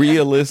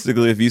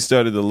 realistically, if you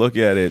started to look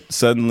at it,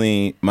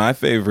 suddenly my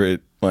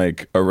favorite,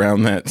 like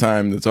around that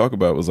time to talk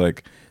about was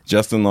like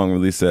Justin Long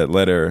released that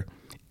letter,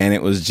 and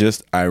it was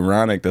just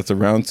ironic. That's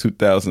around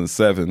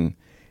 2007,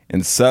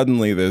 and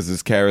suddenly there's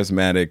this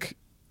charismatic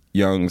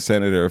young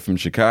senator from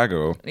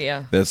Chicago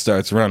that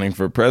starts running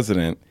for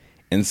president.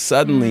 And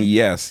suddenly,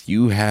 yes,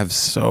 you have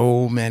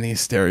so many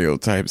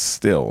stereotypes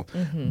still.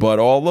 But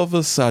all of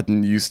a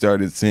sudden, you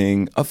started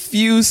seeing a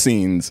few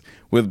scenes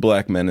with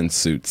black men in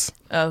suits.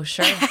 Oh,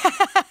 sure.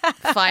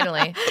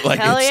 Finally. Like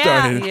Hell it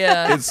started.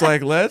 Yeah. It's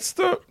like,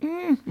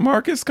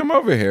 Marcus, come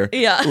over here.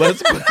 Yeah.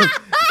 Let's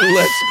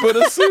put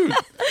a suit.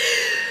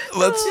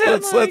 Let's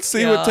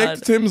see what take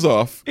the Timbs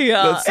off.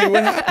 Yeah. Let's see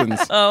what happens.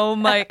 Oh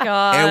my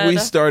God. And we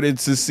started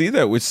to see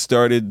that, which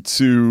started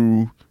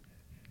to,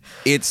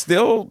 it's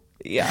still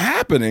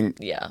happening.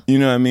 Yeah. You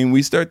know what I mean?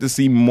 We start to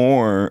see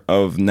more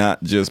of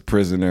not just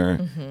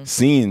prisoner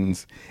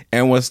scenes.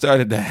 And what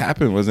started to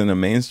happen was, in a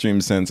mainstream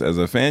sense, as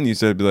a fan, you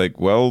started to be like,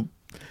 well,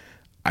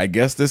 I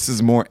guess this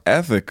is more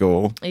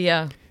ethical.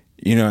 Yeah.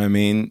 You know what I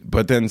mean?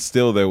 But then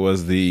still there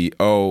was the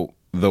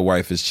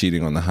wife is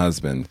cheating on the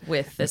husband.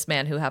 With this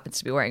man who happens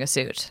to be wearing a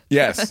suit.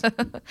 Yes.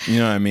 You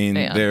know what I mean?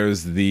 Yeah.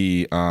 There's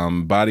the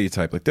body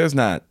type. Like, there's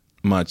not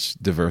much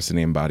diversity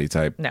in body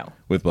type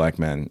with black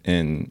men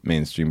in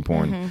mainstream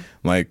porn.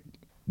 Like,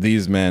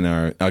 these men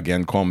are,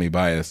 again, call me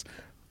biased,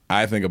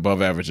 I think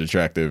above average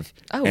attractive.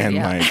 Oh, and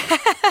like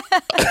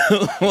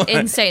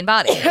insane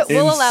body.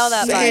 We'll allow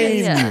that body.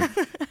 Yeah.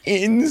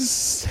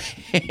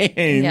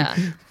 Insane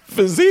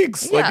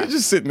physiques. Like, you're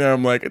just sitting there,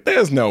 I'm like,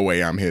 there's no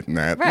way I'm hitting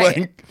that.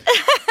 Right.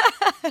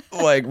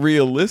 Like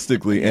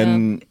realistically,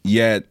 and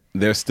yet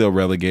they're still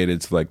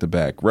relegated to like the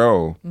back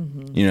row.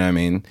 You know what I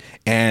mean?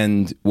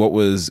 And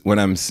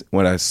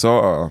what I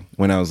saw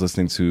when I was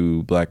listening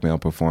to black male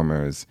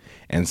performers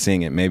and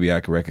seeing it, maybe I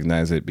could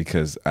recognize it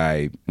because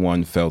I,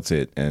 one, felt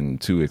it,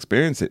 and two,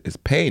 experienced it, is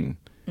pain.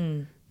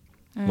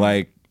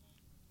 Like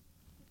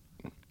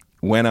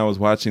when I was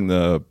watching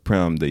the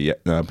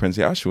Prince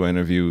Joshua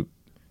interview,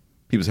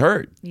 he was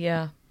hurt.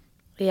 Yeah.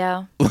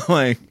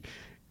 Like,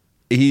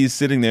 he's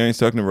sitting there and he's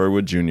talking to Roy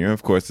Wood Jr.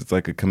 Of course, it's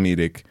like a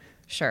comedic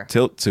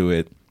tilt to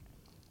it.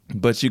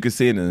 But you could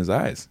see it in his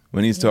eyes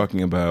when he's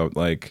talking about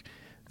like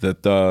the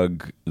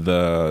thug,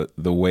 the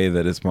way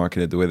that it's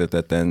marketed, the way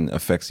that then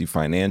affects you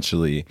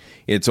financially.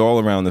 It's all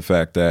around the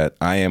fact that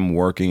I am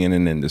working in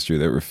an industry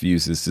that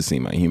refuses to see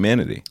my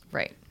humanity.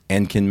 Right.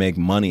 And can make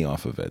money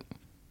off of it.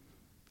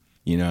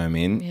 You know what I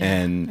mean? Yeah.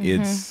 And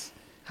it's...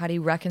 How do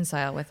you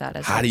reconcile with that?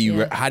 How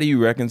do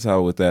you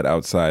reconcile with that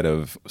outside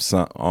of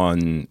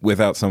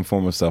without some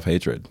form of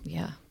self-hatred?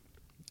 Yeah.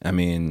 I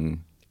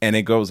mean, and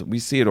it goes, we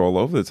see it all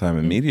over the time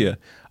in media.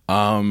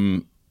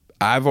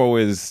 I've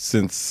always,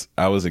 since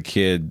I was a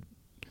kid,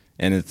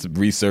 and it's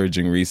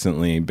resurging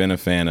recently, been a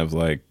fan of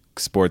like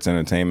sports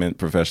entertainment,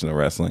 professional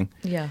wrestling.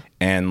 Yeah.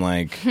 And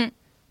like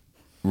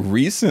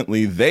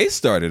recently they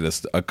started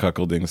a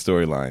cuckolding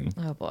storyline.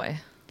 Oh boy.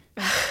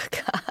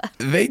 God.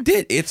 They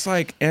did. It's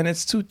like, and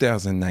it's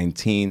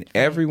 2019.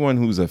 Everyone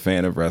who's a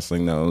fan of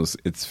wrestling knows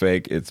it's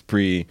fake. It's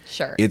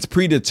it's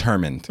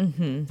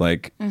predetermined.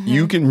 Like,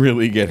 you can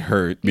really get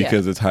hurt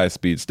because it's high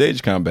speed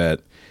stage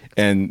combat,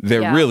 and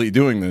they're really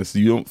doing this.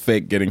 You don't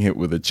fake getting hit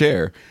with a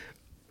chair.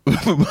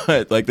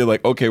 But like, they're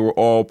like, okay, we're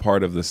all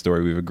part of the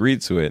story. We've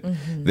agreed to it.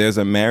 There's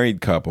a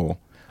married couple.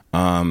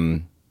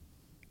 Man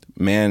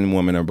and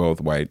woman are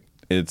both white.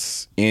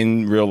 It's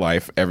in real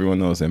life. Everyone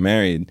knows they're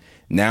married.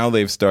 Now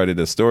they've started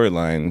a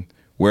storyline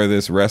where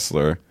this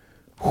wrestler,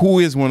 who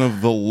is one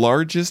of the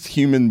largest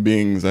human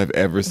beings I've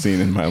ever seen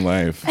in my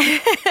life,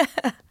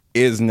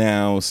 is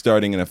now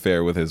starting an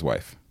affair with his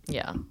wife.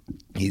 Yeah.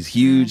 He's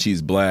huge.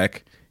 He's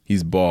black.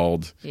 He's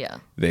bald. Yeah.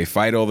 They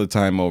fight all the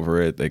time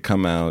over it. They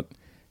come out.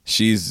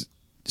 She's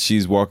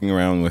she's walking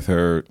around with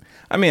her,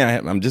 I mean,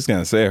 I'm just going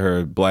to say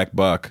her black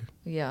buck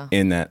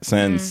in that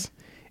sense.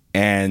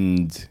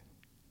 And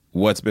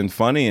what's been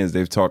funny is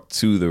they've talked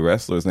to the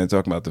wrestlers and they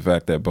talk about the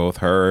fact that both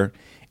her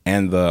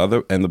and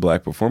the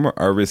black performer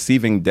are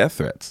receiving death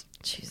threats.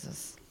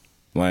 Jesus.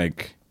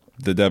 Like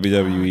the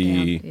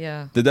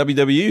WWE, the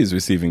WWE is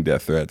receiving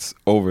death threats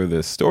over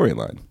this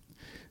storyline.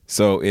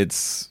 So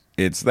it's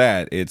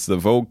the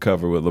Vogue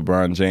cover with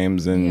LeBron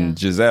James and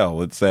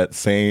Giselle. It's that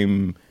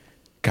same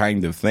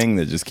kind of thing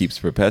that just keeps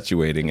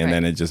perpetuating, and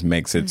then it just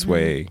makes its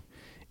way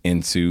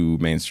into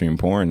mainstream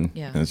porn.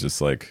 Yeah. And it's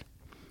just like,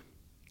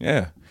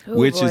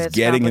 which is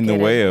getting in the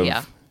way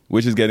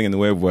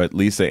of what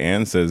Lisa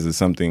Ann says is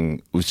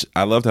something which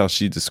I loved how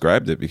she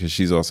described it, because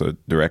she's also a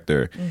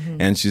director,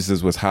 and she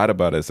says what's hot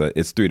about it is that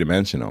it's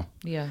 3-dimensional.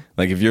 Yeah.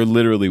 Like if you're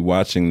literally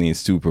watching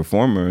these two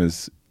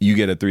performers, you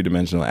get a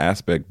 3-dimensional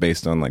aspect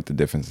based on like the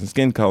difference in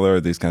skin color,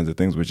 these kinds of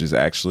things, which is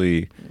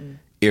actually,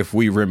 if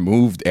we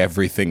removed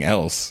everything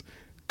else,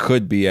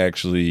 could be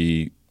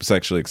actually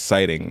sexually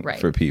exciting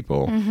for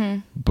people.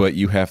 But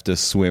you have to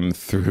swim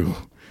through.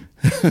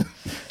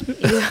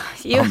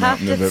 you have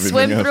to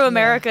swim through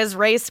America's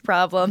race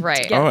problem.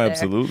 Right. To get there.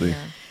 Absolutely.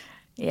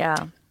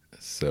 Yeah.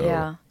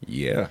 So,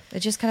 yeah. It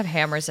just kind of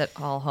hammers it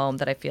all home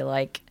that I feel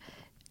like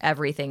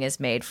everything is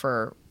made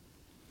for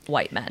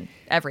white men.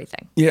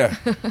 Everything. Yeah.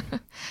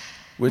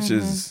 Which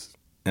is,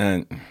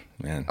 man.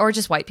 Or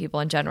just white people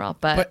in general.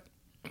 But,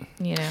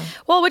 you know.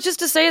 Well, which is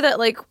to say that,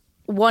 like,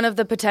 one of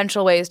the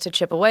potential ways to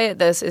chip away at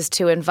this is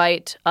to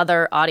invite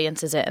other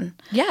audiences in.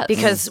 Yes.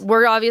 Because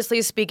we're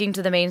obviously speaking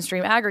to the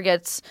mainstream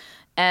aggregates,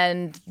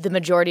 and the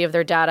majority of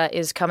their data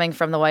is coming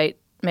from the white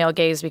male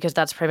gaze, because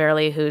that's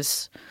primarily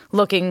who's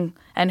looking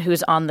and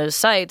who's on those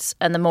sites.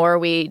 And the more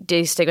we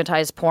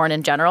destigmatize porn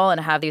in general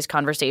and have these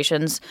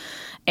conversations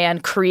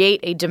and create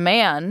a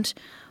demand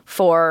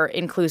for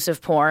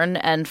inclusive porn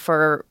and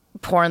for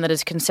porn that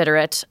is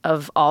considerate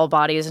of all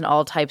bodies and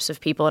all types of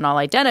people and all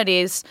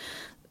identities,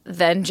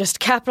 then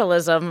just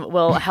capitalism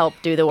will help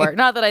do the work.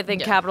 Not that I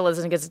think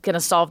capitalism is going to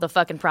solve the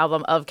fucking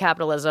problem of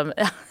capitalism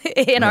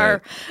in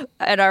our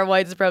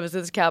white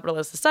supremacist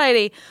capitalist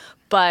society,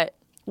 but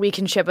we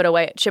can chip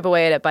away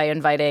at it by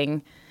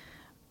inviting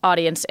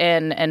audience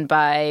in and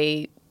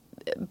by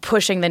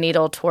pushing the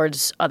needle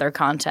towards other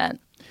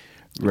content,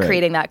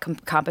 creating that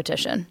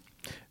competition.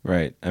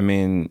 Right. I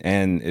mean,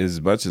 and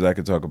as much as I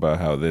could talk about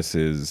how this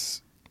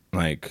is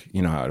like,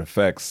 you know, how it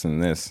affects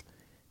and this,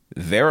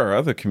 there are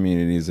other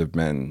communities of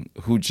men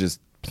who just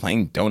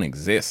plain don't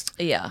exist.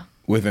 Yeah.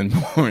 Within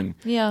porn.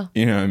 Yeah.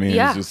 You know what I mean?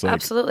 Yeah, it's just like,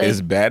 absolutely.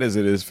 As bad as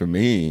it is for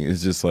me,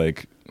 it's just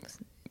like,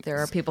 there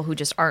are people who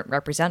just aren't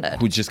represented.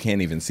 Who just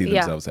can't even see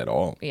themselves at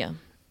all. Yeah.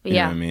 You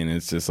know what I mean?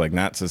 It's just like,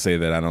 not to say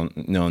that I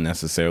don't know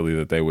necessarily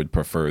that they would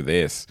prefer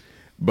this,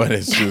 but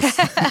it's just,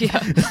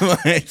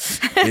 like,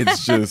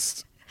 it's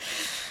just,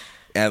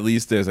 at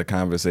least there's a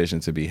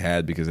conversation to be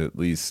had, because at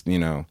least, you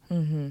know,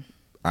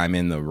 I'm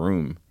in the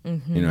room.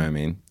 You know what I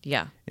mean?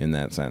 Yeah. In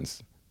that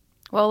sense.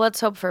 Well, let's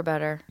hope for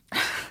better.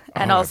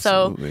 And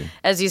also, absolutely,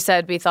 as you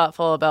said, be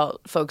thoughtful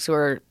about folks who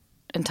are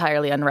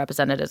entirely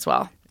unrepresented as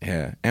well.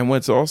 Yeah. And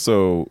what's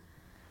also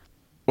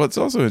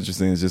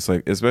interesting is just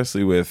like,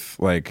 especially with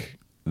like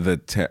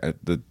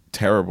the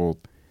terrible,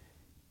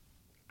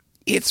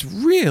 it's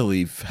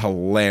really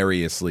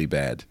hilariously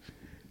bad.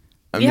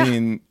 I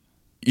mean,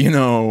 you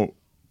know,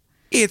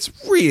 it's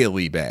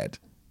really bad.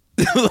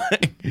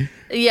 Like,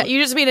 yeah,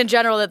 you just mean in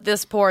general that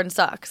this porn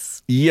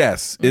sucks.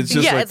 Yes, it's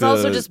just like it's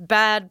also just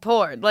bad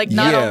porn. Like,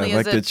 not only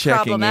is it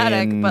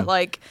problematic, but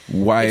like,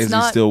 why is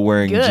he still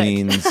wearing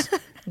jeans?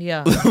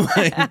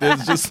 Like,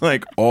 there's just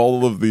like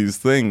all of these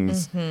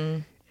things,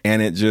 and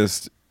it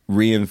just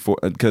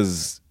reinforces,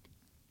 because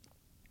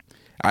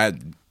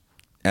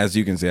as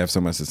you can see, I have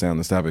so much to say on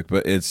this topic,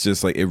 but it's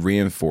just like it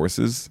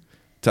reinforces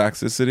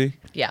toxicity.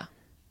 Yeah,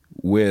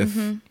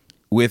 within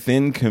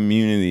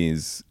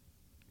communities.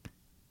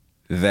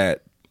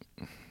 That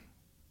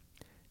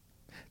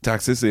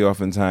toxicity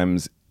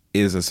oftentimes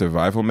is a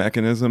survival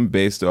mechanism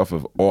based off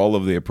of all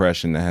of the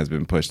oppression that has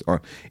been pushed on.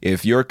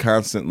 If you're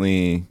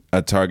constantly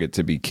a target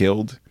to be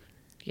killed,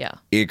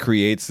 it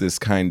creates this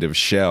kind of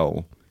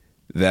shell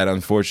that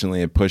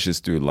unfortunately it pushes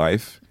through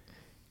life.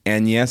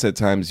 And yes, at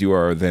times you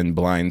are then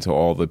blind to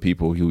all the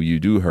people who you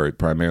do hurt,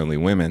 primarily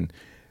women.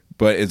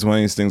 But it's one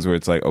of these things where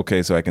it's like,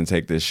 okay, so I can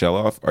take this shell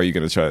off. Are you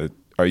going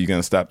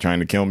to stop trying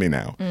to kill me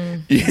now?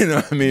 You know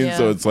what I mean? Yeah.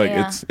 So it's like,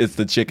 it's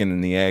the chicken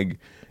and the egg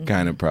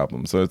kind of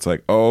problem. So it's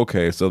like, oh,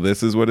 okay, so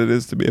this is what it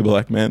is to be a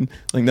black man?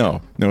 Like,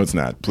 no, it's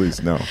not.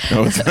 Please, no,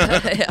 it's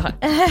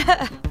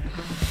not.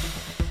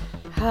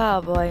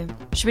 Oh, boy.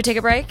 Should we take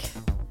a break?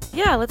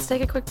 Yeah, let's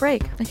take a quick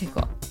break. Okay,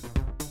 cool.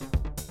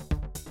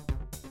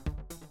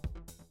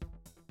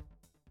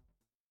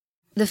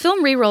 The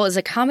Film Reroll is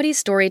a comedy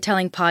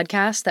storytelling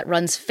podcast that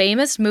runs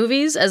famous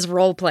movies as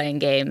role-playing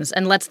games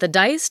and lets the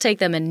dice take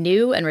them in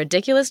new and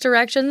ridiculous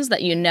directions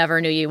that you never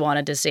knew you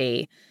wanted to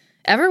see.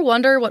 Ever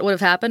wonder what would have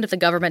happened if the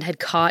government had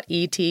caught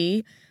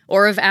E.T.?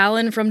 Or if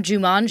Alan from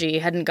Jumanji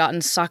hadn't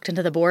gotten sucked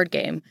into the board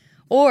game?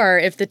 Or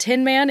if the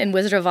Tin Man in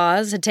Wizard of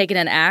Oz had taken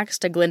an axe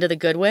to Glinda the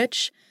Good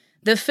Witch,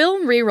 the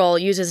film reroll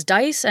uses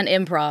dice and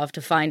improv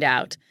to find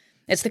out.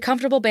 It's the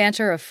comfortable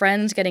banter of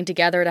friends getting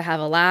together to have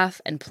a laugh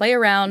and play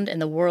around in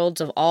the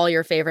worlds of all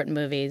your favorite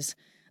movies.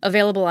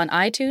 Available on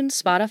iTunes,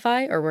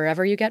 Spotify, or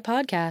wherever you get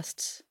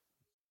podcasts.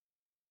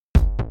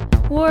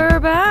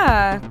 We're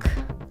back.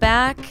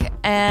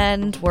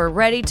 And we're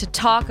ready to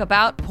talk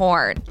about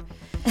porn.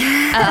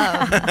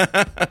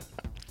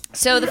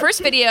 So the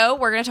first video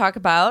we're going to talk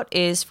about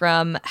is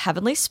from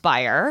Heavenly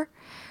Spire,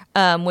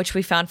 which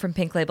we found from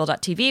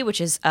pinklabel.tv, which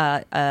is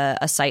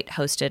a site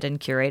hosted and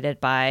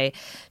curated by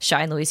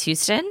Shine Louise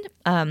Houston,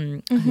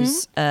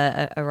 who's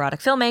an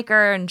erotic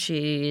filmmaker, and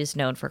she's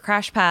known for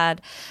Crash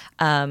Pad,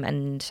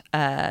 and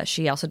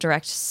she also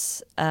directed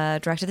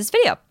this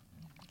video.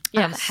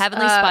 Yes.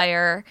 Heavenly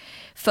Spire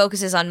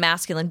focuses on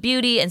masculine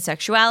beauty and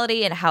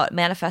sexuality and how it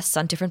manifests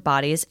on different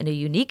bodies in a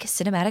unique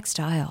cinematic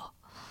style.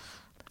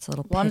 That's a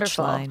little pitch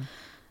line.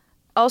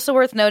 Also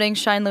worth noting,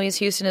 Shine Louise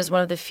Houston is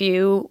one of the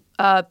few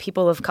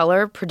people of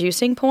color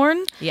producing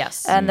porn.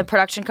 Yes. And the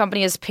production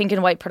company is Pink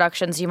and White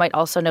Productions. You might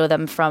also know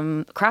them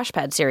from Crash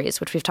Pad series,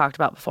 which we've talked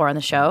about before on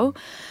the show.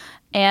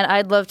 And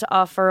I'd love to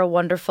offer a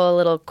wonderful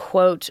little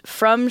quote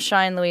from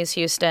Shine Louise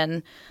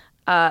Houston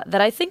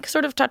that I think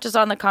sort of touches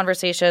on the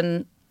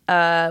conversation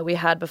we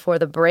had before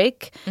the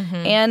break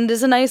and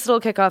is a nice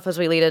little kickoff as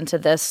we lead into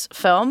this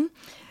film.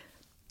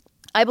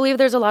 I believe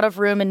there's a lot of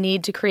room and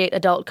need to create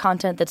adult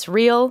content that's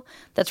real,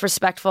 that's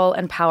respectful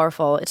and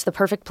powerful. It's the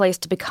perfect place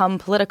to become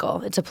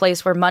political. It's a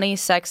place where money,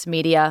 sex,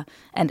 media,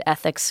 and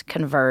ethics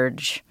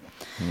converge.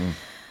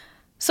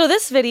 So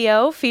this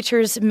video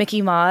features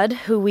Mickey Maud,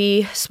 who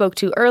we spoke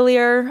to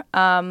earlier.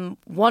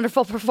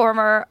 Wonderful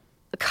performer.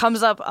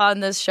 Comes up on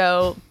this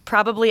show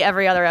probably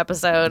every other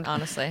episode.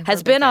 Honestly.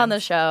 Has been on the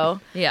show.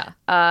 Yeah.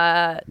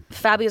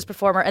 Fabulous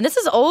performer. And this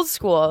is old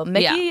school.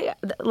 Mickey,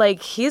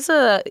 it's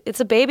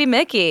a baby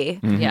Mickey.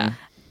 Yeah.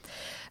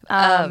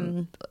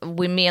 When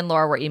me and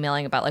Laura were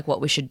emailing about like what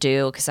we should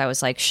do, because I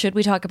was like, should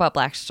we talk about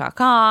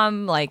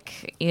Blacks.com?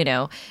 Like,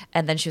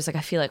 and then she was like,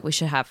 I feel like we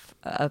should have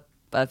a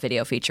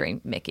video featuring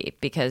Mickey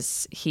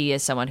because he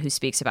is someone who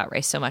speaks about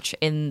race so much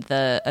in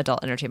the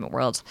adult entertainment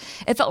world.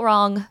 It felt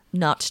wrong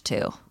not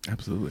to.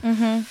 Absolutely.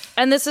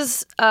 And this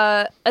is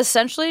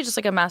essentially just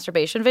like a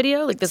masturbation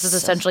video. Like this is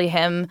essentially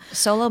him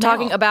solo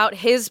talking male. about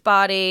his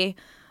body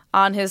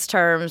on his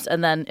terms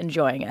and then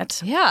enjoying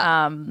it.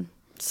 Yeah.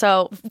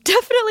 So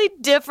definitely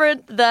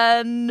different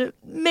than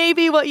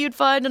maybe what you'd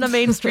find in a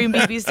mainstream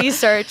BBC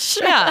search.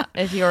 Yeah,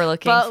 if you were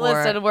looking but for...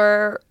 listen,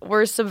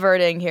 we're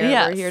subverting here.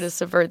 Yes. We're here to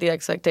subvert the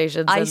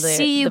expectations. I and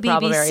see you, the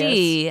problem areas.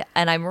 BBC,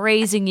 and I'm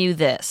raising you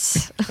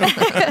this.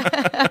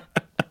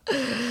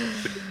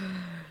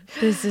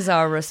 This is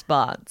our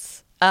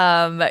response.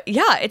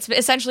 It's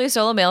essentially a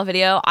solo male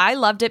video. I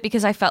loved it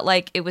because I felt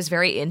like it was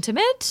very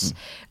intimate.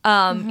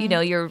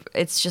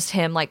 It's just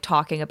him like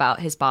talking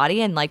about his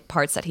body and like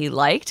parts that he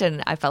liked,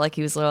 and I felt like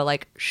he was a little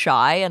like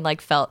shy and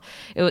like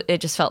it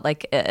just felt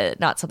like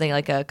not something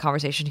like a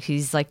conversation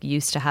he's like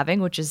used to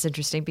having, which is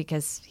interesting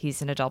because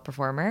he's an adult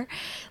performer.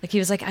 Like he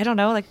was like, I don't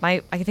know, like I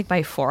think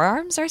my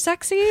forearms are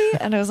sexy,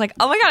 and I was like,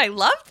 oh my god, I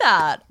love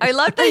that. I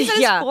love that he said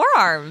his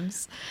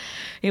forearms.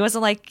 He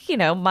wasn't like,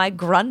 my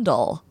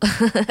grundle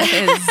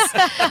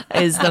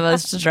is the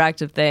most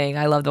attractive thing.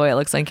 I love the way it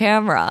looks on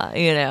camera,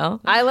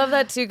 I love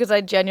that too because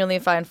I genuinely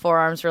find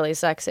forearms really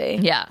sexy.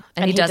 Yeah.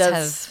 And he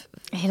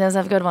does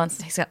have good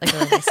ones. He's got like a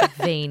nice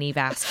veiny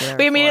vascular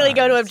We immediately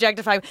forearms. go to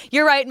objectify.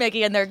 You're right,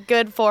 Mickey, and they're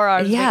good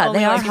forearms. Yeah,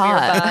 they are like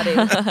hot.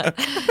 Your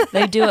body.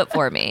 They do it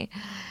for me.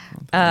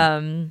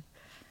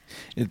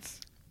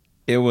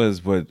 It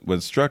was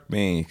what struck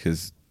me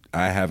because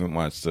I haven't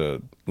watched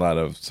a lot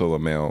of solo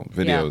male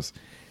videos.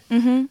 Yeah.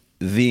 Mm-hmm.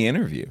 The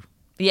interview.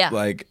 Yeah.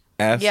 Like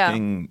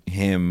asking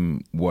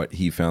him what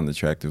he found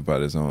attractive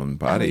about his own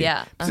body.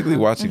 Yeah. Particularly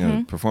watching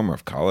a performer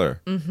of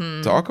color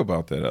talk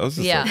about that. I was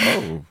just like,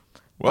 oh,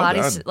 well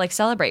Bodies, done. like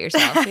celebrate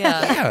yourself.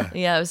 Yeah.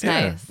 Yeah, it was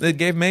nice. It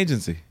gave him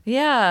agency.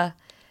 Yeah.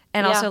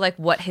 And also like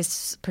what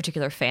his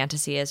particular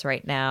fantasy is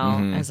right now.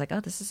 I was like, oh,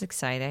 this is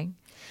exciting.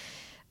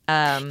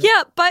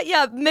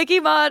 Mickey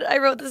Maud, I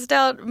wrote this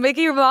down.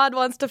 Mickey Maud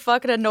wants to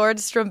fuck in a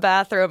Nordstrom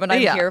bathroom, and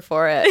I'm here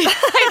for it.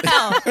 I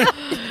know.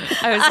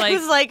 I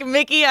was like,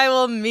 Mickey, I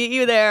will meet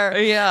you there.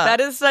 Yeah.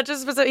 That is such a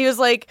specific. He was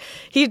like,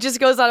 he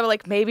just goes on about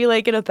like maybe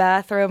like in a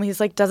bathroom.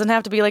 He's like, doesn't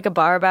have to be like a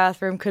bar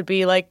bathroom. Could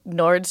be like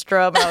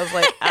Nordstrom. I was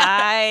like,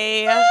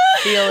 I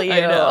feel you.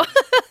 I know.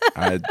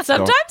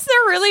 Sometimes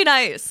they're really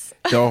nice.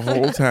 The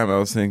whole time I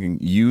was thinking,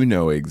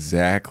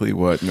 exactly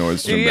what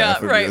Nordstrom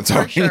bathroom you're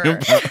talking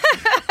about.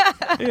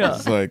 Yeah.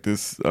 It's like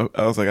this.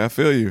 I was like, I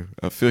feel you.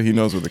 I feel he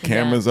knows where the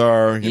cameras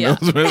are. He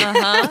knows where.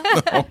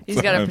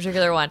 He's got a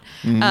particular one.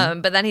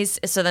 But then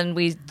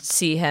we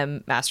see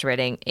him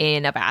masturbating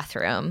in a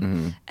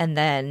bathroom, and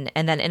then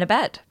in a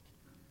bed.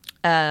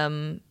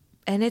 And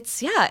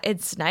it's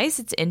nice.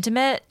 It's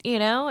intimate.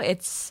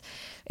 It's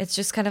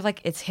just kind of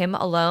like it's him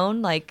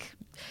alone, like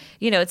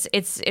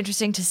it's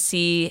interesting to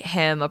see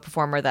him, a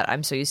performer that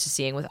I'm so used to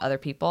seeing with other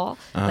people,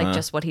 like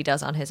just what he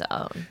does on his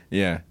own.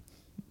 Yeah.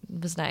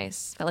 It was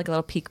nice. Felt like a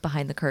little peek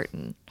behind the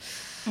curtain.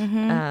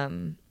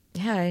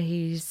 Yeah,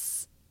 he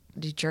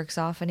jerks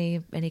off and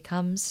he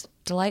comes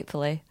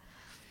delightfully.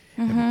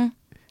 Yeah,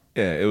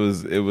 it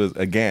was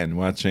again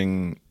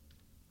watching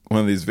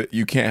one of these.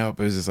 You can't help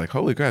it. It's just like,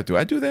 holy crap, do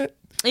I do that?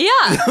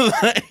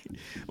 Yeah.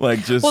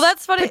 like just. Well,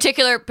 that's funny.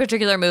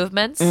 Particular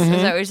movements. Is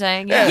that what you're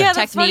saying? Yeah,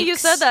 that's funny you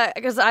said that,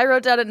 because I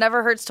wrote down it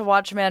never hurts to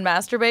watch a man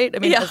masturbate. I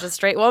mean, as a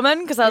straight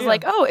woman, because I was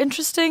like, oh,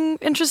 interesting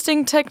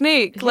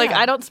technique. Like,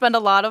 I don't spend a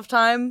lot of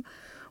time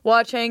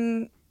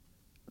watching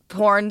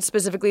porn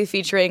specifically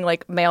featuring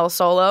like male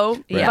solo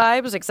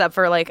vibes, except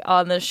for like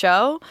on the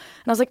show.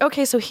 And I was like,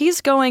 okay, so he's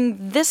going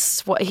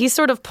this way. He's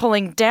sort of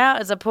pulling down,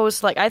 as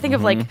opposed to like, I think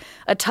of like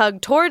a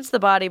tug towards the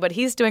body, but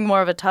he's doing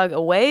more of a tug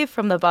away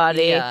from the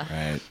body. Yeah.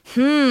 Right.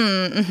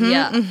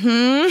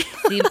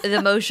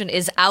 The motion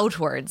is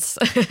outwards.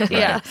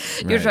 Yeah.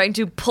 You're trying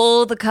to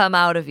pull the cum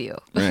out of you.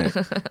 Right.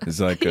 It's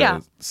like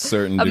a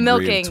certain degree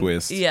milking. of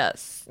twist.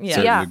 Yes. Yeah.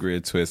 Certain degree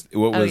of twist. It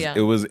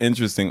was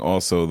interesting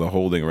also, the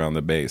holding around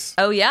the base.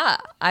 Oh yeah.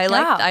 I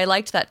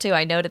liked that too.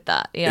 I noted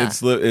that. Yeah.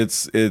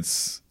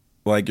 It's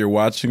like you're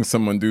watching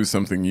someone do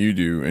something you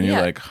do, and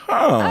you're like,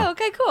 huh. Oh,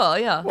 okay, cool.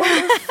 Yeah.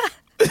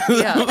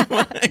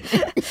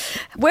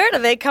 Where do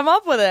they come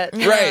up with it?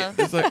 Right.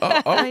 It's like,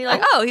 And you're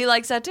like, oh, he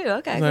likes that too.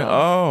 Okay, cool. like,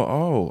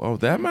 oh,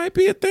 that might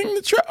be a thing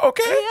to try.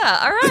 Okay. Yeah,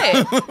 all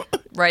right.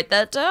 Write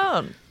that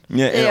down.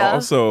 Yeah, and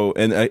also,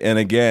 and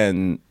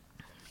again,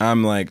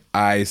 I'm like,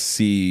 I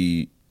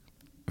see,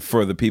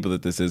 for the people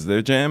that this is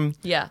their jam,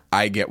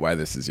 I get why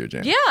this is your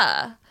jam.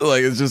 Yeah.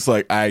 Like, it's just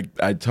like, I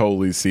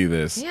totally see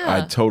this. Yeah.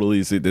 I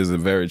totally see there's a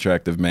very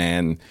attractive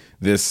man.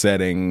 This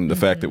setting, the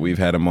fact that we've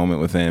had a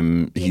moment with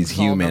him, he's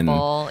human.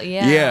 Vulnerable.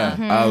 Yeah.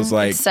 I was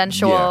like, It's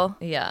sensual.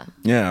 Yeah.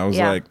 I was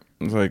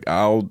like,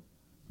 I'll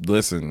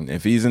listen.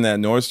 If he's in that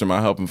Nordstrom,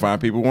 I'll help him find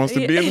people who wants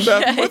to be in the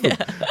bathroom with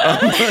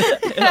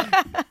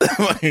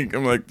him.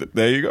 I'm like,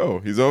 there you go.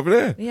 He's over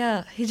there.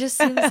 Yeah. He just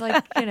seems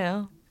like,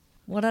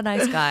 what a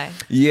nice guy.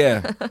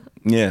 Yeah.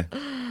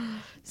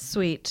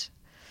 Sweet.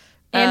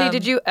 Andy,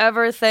 did you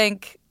ever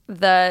think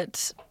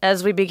that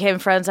as we became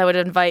friends, I would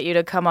invite you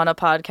to come on a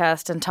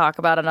podcast and talk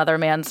about another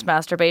man's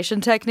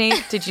masturbation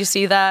technique? Did you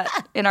see that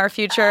in our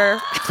future?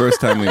 First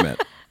time we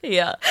met.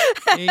 Yeah,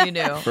 you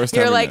knew. First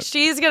time You're we like, met.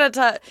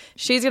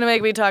 she's gonna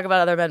make me talk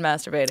about other men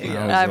masturbating.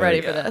 Yeah, I'm ready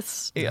like- for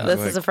this. Yeah.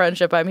 This is a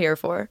friendship I'm here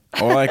for.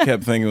 All I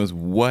kept thinking was,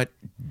 what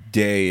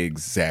day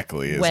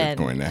exactly is When? it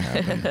going to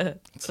happen?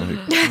 It's like,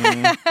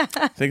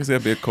 I think it's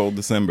going to be a cold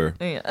December.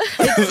 Yeah.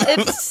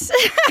 It's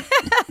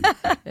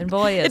And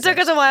boy, is it took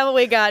us a while when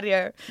we got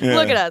here. Yeah.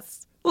 Look at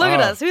us. Look at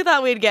us. Who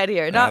thought we'd get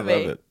here? Not I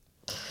me. love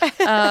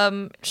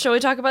it. Shall we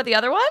talk about the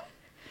other one?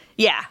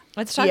 Yeah.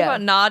 Let's talk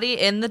about Naughty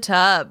in the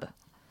Tub.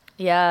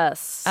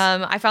 Yes.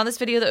 I found this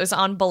video that was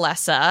on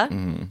Bellessa,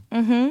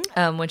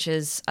 which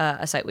is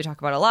a site we talk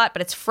about a lot,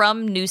 but it's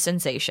from New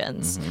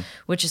Sensations,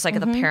 which is like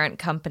the parent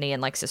company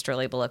and like sister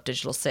label of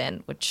Digital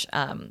Sin, which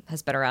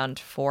has been around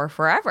for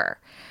forever.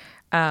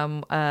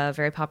 A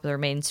very popular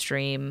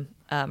mainstream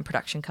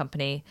production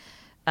company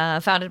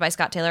founded by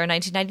Scott Taylor in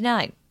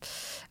 1999.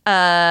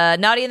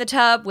 Naughty in the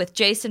Tub with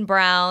Jason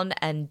Brown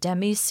and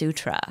Demi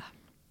Sutra.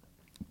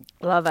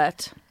 Love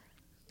it.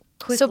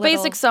 Quick So little-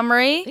 basic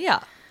summary.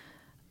 Yeah.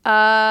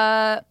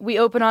 We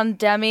open on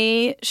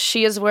Demi.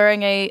 She is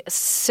wearing a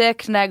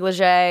sick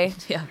negligee.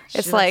 Yeah. she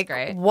It's looks like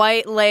great.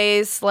 white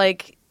lace,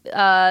 like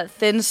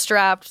thin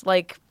strapped,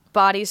 like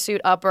bodysuit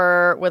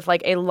upper with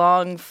like a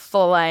long,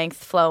 full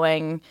length,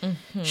 flowing,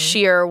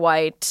 sheer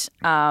white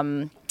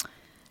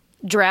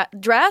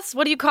dress.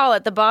 What do you call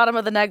it? The bottom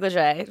of the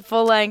negligee,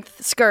 full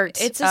length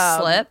skirt. It's a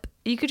slip.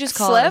 You could just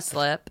call it a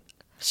slip.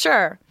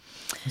 Sure.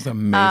 It's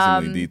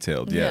amazingly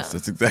detailed. Yes, yeah.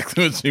 that's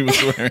exactly what she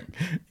was wearing.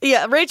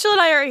 Yeah, Rachel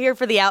and I are here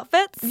for the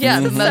outfits. Yeah,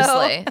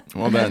 mostly.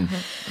 Well done.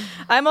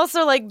 I'm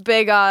also like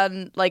big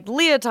on like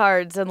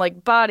leotards and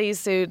like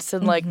bodysuits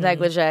and like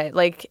negligee.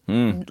 Like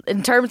in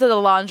terms of the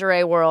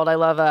lingerie world, I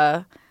love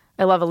a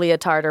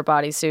leotard or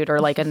bodysuit or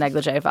like a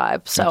negligee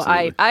vibe. So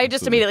Absolutely. I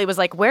just immediately was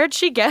like, where'd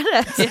she get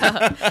it?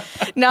 Yeah.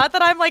 Not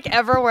that I'm like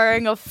ever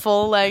wearing a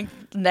full length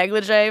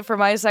negligee for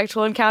my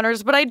sexual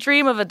encounters, but I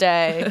dream of a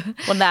day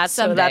when that's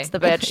Someday. that's the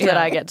bitch that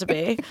I get to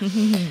be.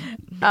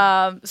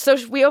 So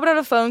we open on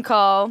a phone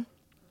call,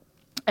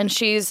 and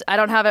I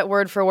don't have it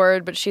word for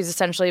word, but she's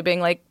essentially being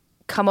like,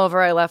 come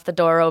over, I left the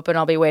door open,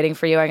 I'll be waiting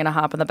for you, I'm gonna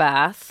hop in the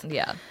bath.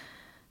 Yeah.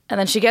 And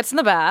then she gets in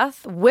the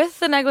bath with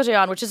the negligee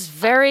on, which is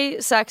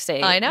very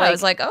sexy. I know. I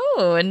was like,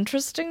 oh,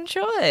 interesting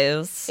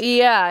choice.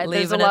 yeah, Leaving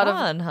there's a lot it of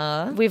on,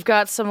 huh? We've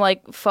got some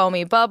like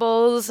foamy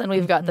bubbles, and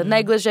we've got the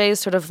negligee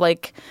sort of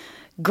like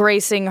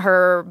gracing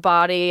her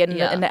body in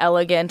an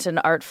elegant and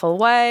artful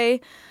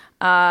way.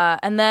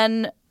 And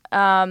then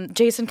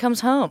Jason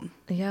comes home.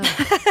 Yeah.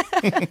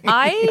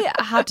 I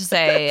have to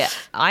say,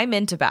 I'm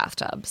into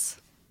bathtubs.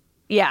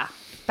 Yeah.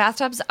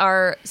 Bathtubs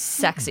are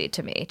sexy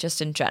to me,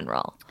 just in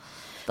general.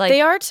 Like,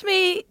 They are to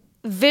me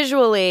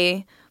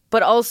visually,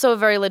 but also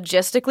very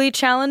logistically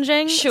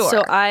challenging. Sure.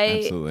 So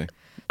Absolutely.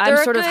 I'm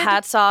sort of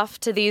hats off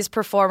to these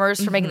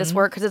performers for making this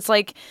work, because it's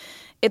like,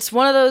 it's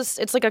one of those,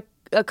 it's like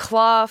a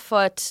claw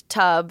foot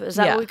tub. Is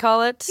that what we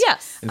call it?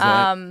 Yes. Is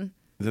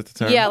that the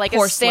term? Yeah, like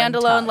Porcelain a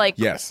standalone, tub. like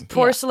Yes.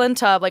 porcelain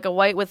tub, like a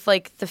white with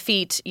like the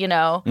feet, you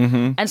know?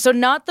 Mm-hmm. And so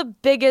not the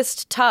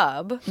biggest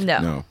tub.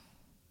 No.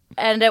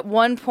 And at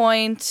one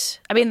point,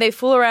 I mean, they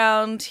fool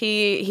around.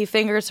 He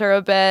fingers her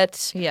a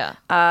bit. Yeah.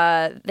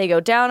 They go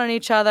down on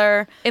each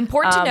other.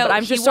 Important to note, but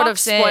I'm he just sort of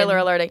walks in- spoiler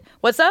alerting.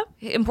 What's up?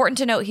 Important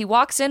to note, he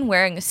walks in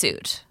wearing a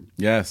suit.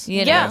 Yes.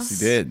 You know? Yes.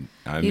 He did.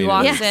 He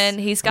walks in.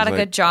 He's got a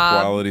good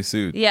job. Quality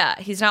suit. Yeah,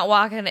 he's not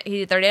walking.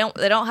 They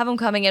don't have him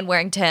coming in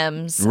wearing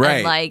Timbs. Right.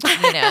 And like,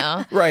 you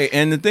know. Right.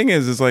 And the thing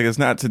is, it's like, it's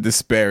not to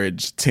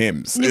disparage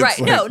Tim's. It's Right.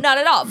 like No, not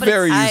at all. But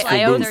very it's, useful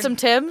I own boot. some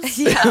Timbs.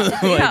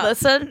 Yeah.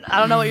 Listen, I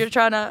don't know what you're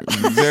trying to.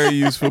 Very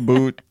useful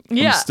boot.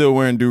 Yeah. I'm still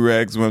wearing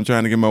do-rags when I'm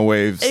trying to get my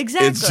waves.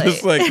 Exactly. It's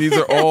just like, these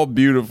are all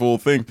beautiful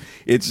things.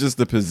 It's just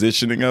the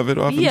positioning of it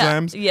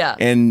oftentimes. Yeah.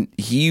 And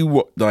he,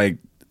 like,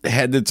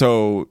 head to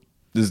toe,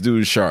 this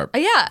dude is sharp.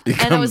 Yeah. He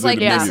And I comes was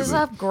like, in this is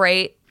immediately. a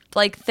great,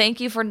 like,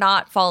 thank you for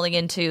not falling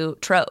into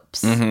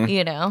tropes, Mm-hmm.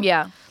 you know?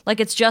 Yeah. Like,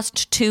 it's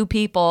just two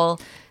people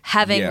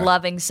having Yeah.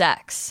 loving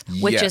sex,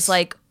 which Yes. is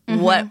like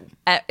what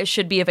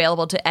should be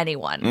available to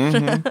anyone.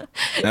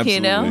 Absolutely. You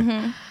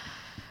know?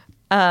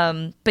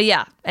 But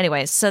yeah,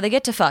 anyways, so they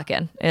get to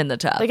fucking in the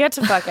tub. They get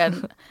to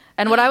fucking.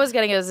 And what I was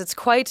getting is it's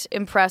quite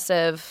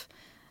impressive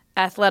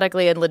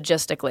athletically and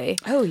logistically.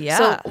 Oh, yeah.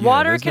 So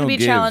water there's can no be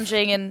give.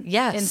 challenging in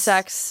Yes.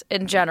 sex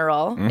in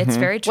general. It's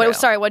very true. Wait,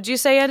 sorry, what did you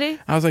say, Andy?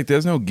 I was like,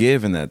 there's no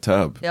give in that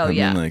tub. Oh, I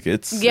yeah. mean, like,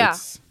 it's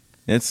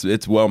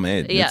well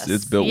made. Yes.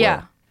 It's built Yeah.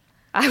 well.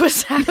 I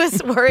was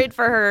worried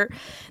for her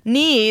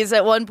knees.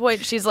 At one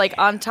point, she's like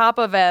on top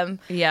of him.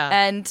 Yeah.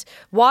 And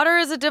water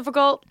is a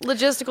difficult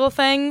logistical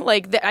thing.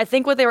 Like I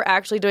think what they were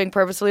actually doing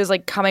purposely is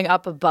like coming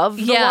up above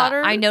the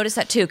water. I noticed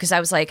that too because I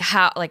was like,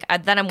 how? Like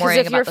then I'm Because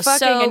worrying if you're about the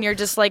fucking soap. and you're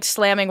just like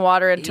slamming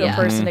water into a Yeah.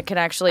 person, it can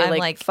actually I'm like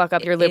like, fuck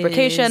up your is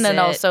lubrication and it-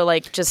 also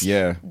like just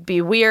Yeah.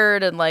 be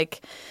weird and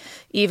like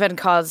even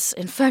cause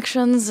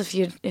infections if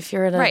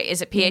you're in a Right?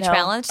 Is it pH you know,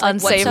 balanced? Like,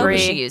 unsavory. what soap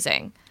is she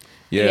using?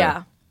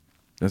 Yeah.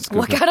 That's good.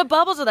 What kind of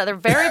bubbles are that? They're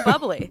very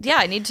bubbly. Yeah,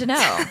 I need to know.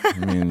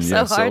 I mean, So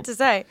yeah, hard to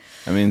say.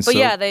 I mean, But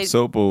yeah, they-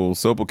 soap will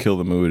kill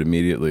the mood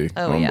immediately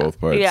on yeah. both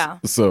parts. Yeah.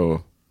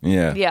 So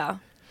yeah. Yeah.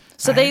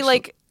 So they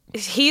like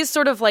he's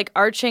sort of like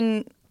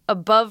arching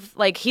above,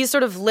 like he's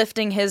sort of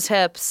lifting his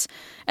hips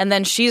and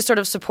then she's sort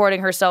of supporting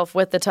herself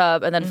with the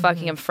tub and then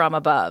fucking him from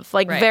above.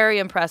 Like Right. very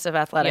impressive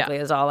athletically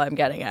Yeah. is all I'm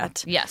getting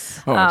at. Yes.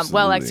 Oh, Well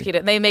absolutely.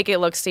 executed. They make it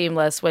look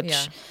seamless, which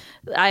Yeah.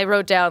 I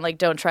wrote down like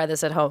don't try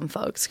this at home,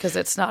 folks, because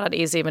it's not an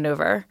easy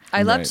maneuver.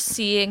 I loved Right.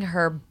 seeing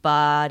her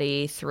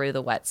body through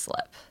the wet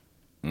slip.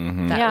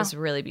 That Yeah. was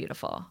really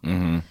beautiful.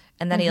 And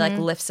then he like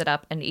lifts it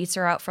up and eats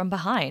her out from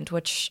behind,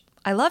 which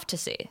I love to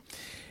see.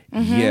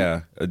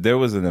 Yeah, there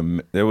was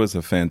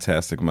a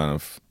fantastic amount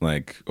of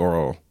like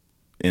oral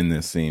in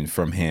this scene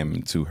from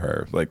him to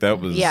her. Like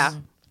that was Yeah.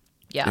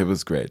 Yeah. It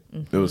was great.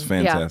 It was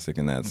fantastic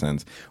in that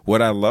sense.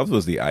 What I loved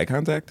was the eye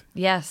contact.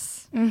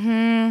 Yes.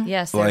 Mm-hmm.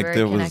 Yes, they're Like very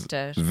there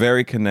connected. was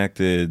very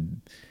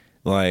connected.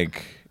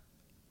 Like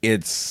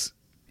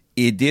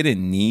it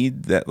didn't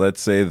need that.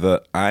 Let's say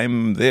the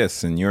I'm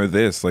this and you're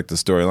this. Like the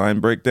storyline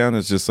breakdown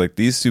is just like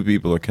these two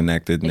people are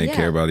connected and they Yeah.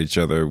 care about each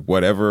other.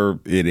 Whatever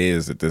it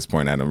is at this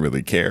point, I don't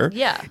really care.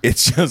 Yeah.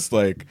 It's just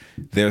like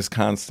there's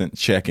constant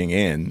checking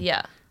in.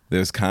 Yeah.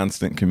 There's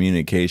constant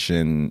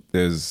communication.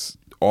 There's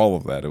all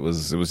of that. It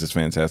was just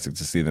fantastic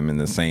to see them in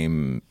the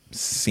same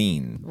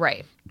scene.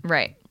 Right.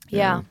 Right.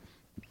 Yeah.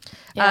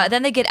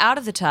 Then they get out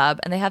of the tub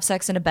and they have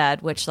sex in a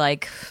bed, which,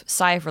 like,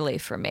 sigh of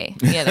relief for me,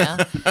 you know?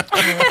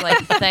 I was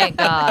like, thank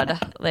God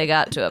they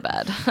got to a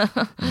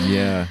bed.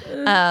 Yeah.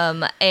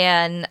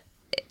 And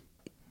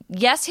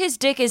yes, his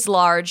dick is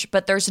large,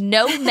 but there's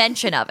no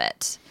mention of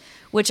it,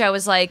 which I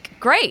was like,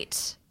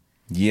 great.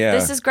 Yeah.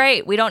 This is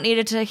great. We don't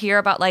need to hear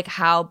about, like,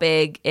 how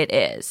big it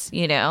is,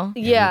 you know?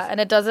 Yeah, and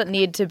it doesn't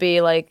need to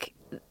be like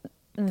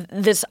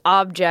this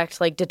object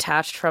like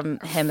detached from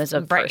him as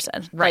a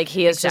person. right, Like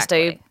he is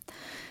exactly.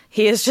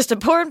 he is just a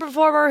porn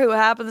performer who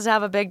happens to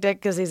have a big dick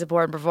because he's a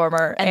porn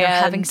performer, And they're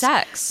having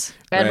sex.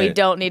 and we Right.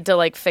 don't need to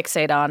like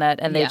fixate on it,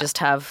 and they Yeah. just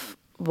have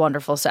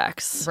wonderful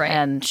sex. Right.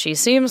 And she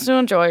seems to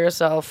enjoy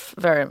herself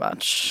very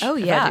much. Oh,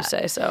 if yeah. I do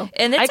say so.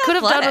 And it's I could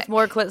have done athletic. with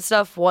more clit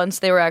stuff once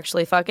they were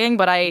actually fucking,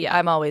 but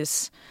I'm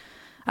always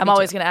going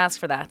to ask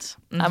for that.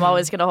 Mm-hmm. I'm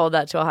always going to hold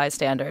that to a high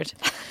standard.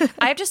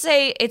 I have to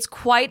say, it's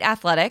quite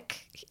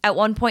athletic. At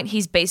one point,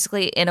 he's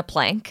basically in a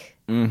plank,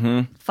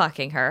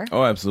 fucking her.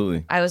 Oh,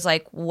 absolutely. I was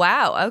like,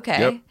 wow, okay.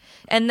 Yep.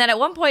 And then at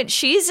one point,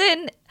 she's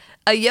in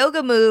a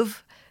yoga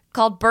move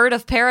called Bird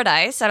of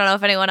Paradise. I don't know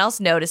if anyone else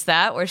noticed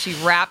that, where she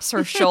wraps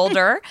her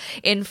shoulder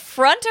in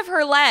front of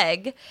her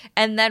leg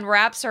and then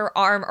wraps her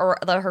arm or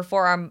her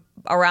forearm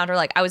around her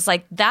leg. I was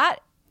like, that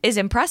is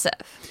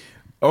impressive.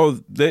 Oh,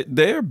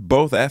 they're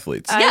both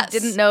athletes. I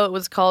didn't know it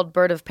was called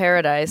Bird of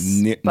Paradise.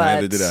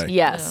 Neither did I.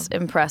 Yes,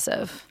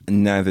 impressive.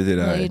 Neither did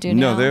I. You do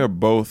no, now. they're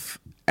both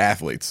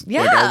athletes.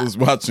 Yeah. Like, I was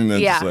watching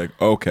them just like,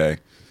 okay,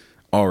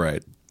 all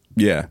right.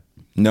 Yeah.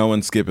 No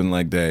one's skipping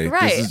leg day.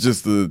 Right. This is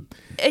just the...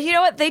 You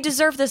know what? They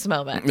deserve this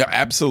moment. No,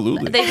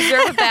 absolutely. They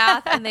deserve a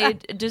bath, and they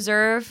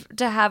deserve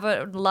to have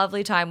a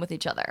lovely time with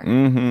each other.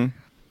 Mm-hmm.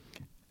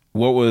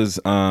 What was...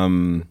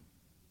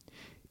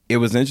 It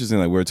was interesting,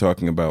 like, we were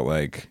talking about,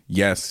 like,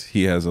 yes,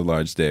 he has a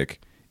large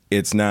dick.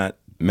 It's not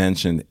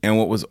mentioned. And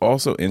what was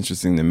also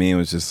interesting to me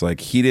was just, like,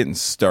 he didn't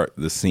start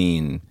the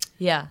scene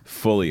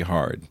fully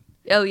hard.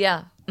 Oh,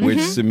 yeah.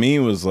 Which to me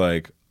was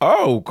like,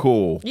 oh,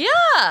 cool. Yeah.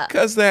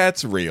 Because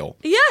that's real.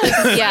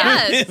 Yes.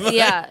 Yes.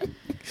 Yeah.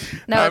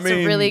 No, it's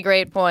mean, a really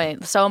great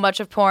point. So much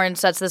of porn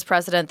sets this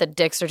precedent that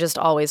dicks are just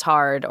always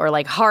hard, or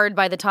like hard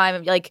by the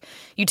time like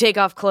you take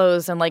off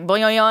clothes and like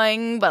boing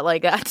boing, but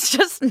like that's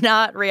just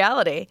not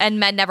reality. And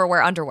men never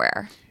wear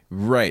underwear.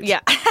 Right. Yeah.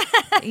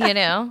 You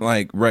know?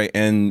 Like, right.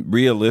 And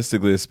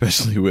realistically,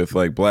 especially with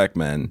like black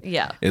men,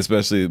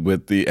 especially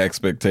with the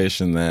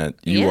expectation that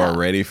you are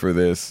ready for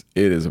this,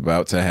 it is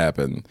about to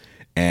happen,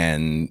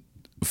 and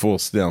full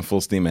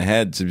steam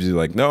ahead to be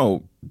like,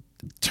 no,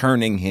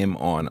 turning him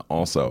on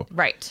also.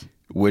 Right.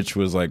 Which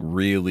was like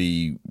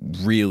really,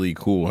 really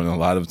cool. And a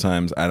lot of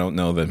times I don't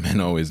know that men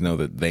always know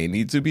that they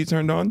need to be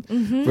turned on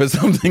for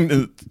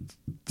something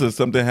to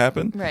something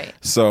happen. Right.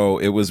 So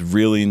it was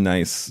really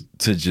nice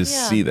to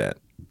just see that.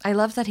 I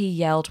love that he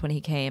yelled when he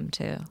came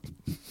too.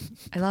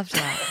 I loved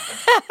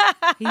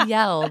that. He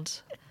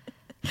yelled.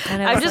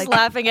 And I'm just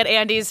laughing at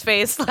Andy's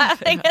face,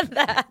 laughing at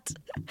that.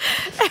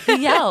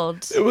 He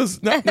yelled. It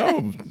was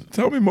no.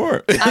 Tell me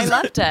more. I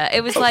loved it.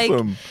 It was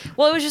awesome. like,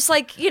 well, it was just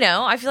like, you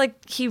know, I feel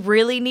like he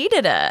really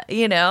needed it.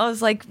 You know, it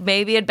was like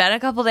maybe it'd been a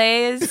couple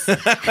days.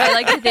 I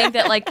like to think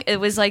that like it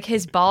was like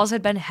his balls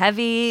had been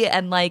heavy,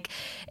 and like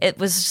it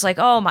was just like,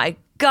 oh my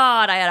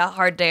God, I had a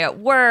hard day at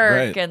work,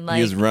 Right. and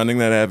like he's running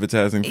that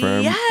advertising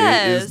firm.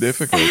 Yes. It is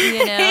difficult.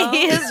 You know,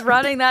 He is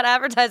running that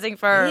advertising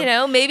firm. you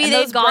know, maybe And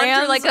they've those gone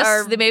through like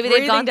brands are maybe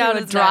they've gone breathing down through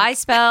a his dry neck.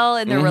 spell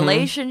in their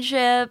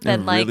relationship,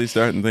 and like really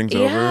starting things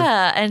over.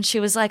 yeah. And she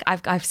was like,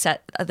 I've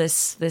set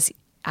this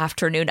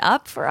afternoon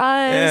up for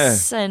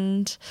us,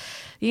 and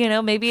you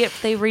know, maybe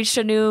if they reached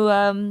a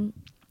new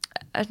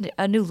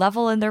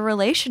level in their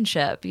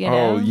relationship, you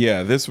know. Oh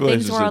yeah, this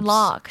relationship. Things were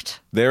unlocked.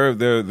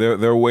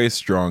 They're way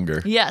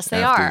stronger. Yes,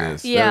 they after are.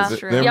 This. Yeah,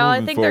 they're yeah. I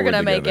moving think they're gonna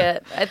forward make together.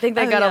 it. I think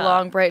they got a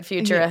long, bright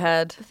future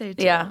ahead. They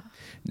do. Yeah.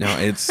 No,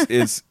 it's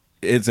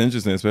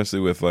interesting, especially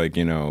with like,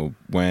 you know,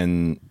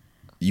 when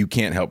you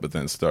can't help but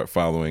then start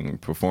following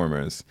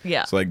performers.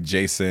 Yeah. So like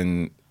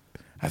Jason,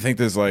 I think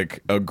there's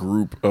like a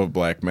group of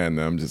black men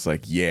that I'm just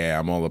like, yeah,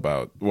 I'm all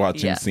about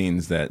watching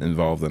scenes that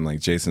involve them. Like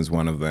Jason's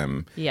one of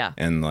them. Yeah.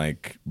 And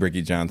like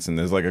Ricky Johnson,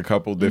 there's like a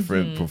couple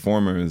different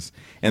performers.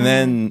 And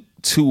then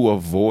to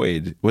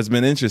avoid, what's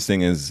been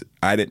interesting is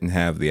I didn't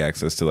have the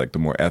access to like the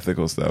more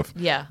ethical stuff.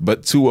 Yeah.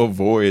 But to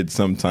avoid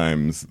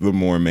sometimes the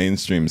more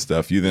mainstream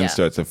stuff, you then Yeah.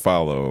 start to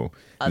follow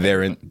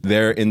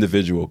their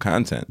individual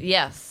content.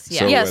 Yes. Yeah.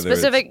 So Yeah, whether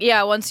specific.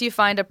 Yeah, once you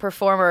find a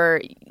performer,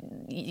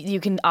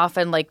 you can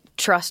often like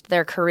trust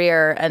their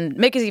career. And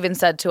Mick has even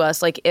said to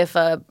us, like, if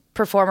a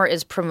performer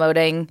is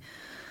promoting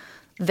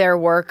their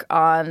work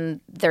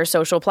on their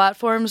social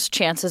platforms,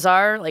 chances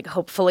are, like,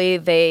 hopefully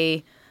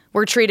they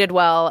were treated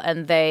well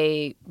and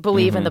they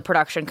believe in the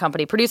production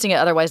company producing it.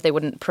 Otherwise, they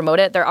wouldn't promote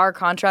it. There are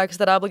contracts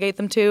that obligate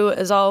them to,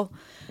 as all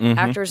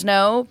actors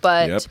know.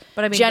 But, Yep.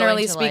 But I mean,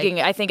 generally going to, speaking,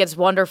 like- I think it's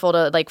wonderful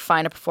to like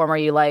find a performer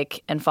you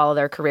like and follow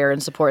their career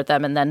and support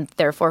them, and then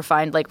therefore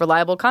find like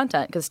reliable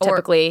content. Because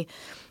typically,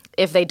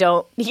 if they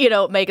don't,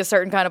 make a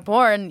certain kind of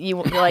porn,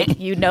 you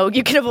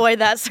can avoid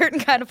that certain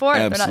kind of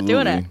porn if they're not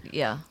doing it.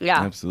 Yeah.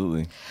 Yeah.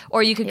 Absolutely.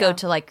 Or you could go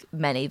to like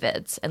many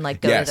vids and like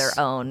go Yes. to their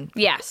own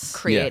Yes.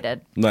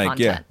 created Like,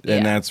 content.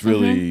 and that's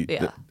really,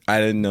 Yeah. I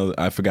didn't know,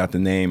 I forgot the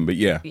name, but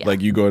Yeah. like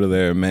you go to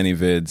their many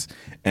vids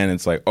and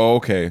it's like, oh,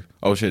 okay.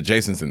 Oh shit,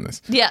 Jason's in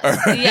this. Yes.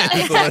 Yeah.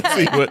 So let's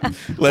see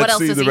What else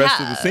see does the he rest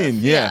have? of the scene.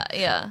 Yeah.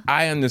 Yeah.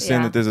 I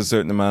understand Yeah. that there's a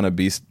certain amount of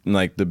beast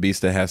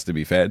that has to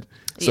be fed.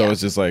 So Yeah.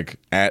 it's just like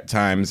at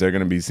times there are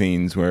going to be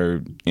scenes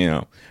where,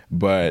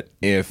 but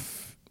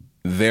if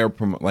they're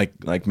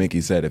like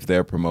Mickey said, if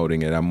they're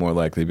promoting it, I'm more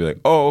likely to be like,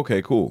 oh,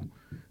 okay, cool.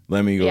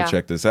 Let me go Yeah.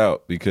 check this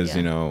out because,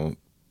 Yeah.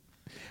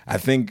 I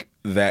think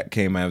that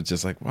came out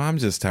just like, well, I'm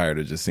just tired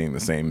of just seeing the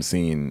same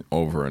scene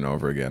over and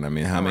over again. I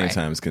mean, how many Right.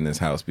 times can this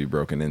house be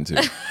broken into?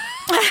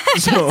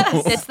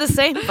 It's the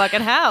same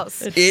fucking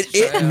house.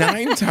 It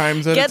 9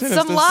 times out of Get 10 some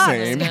it's the locks,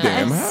 same guys.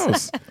 damn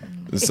house.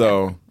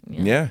 So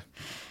yeah.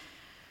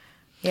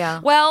 Yeah.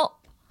 Well,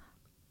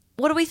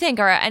 what do we think?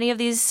 Are any of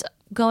these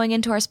going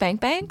into our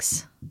spank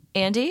banks?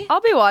 Andy?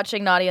 I'll be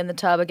watching Naughty in the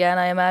Tub again,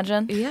 I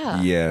imagine.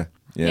 Yeah.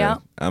 Yeah.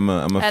 I'm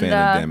a fan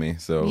of Demi,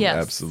 so Yes.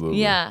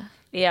 absolutely. Yeah.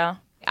 Yeah.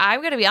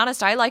 I'm going to be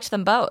honest. I liked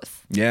them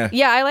both. Yeah.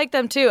 Yeah, I like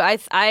them too.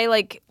 I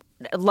like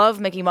love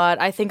Mickey Mod.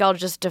 I think I'll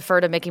just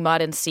defer to Mickey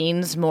Mod in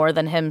scenes more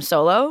than him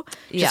solo,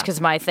 just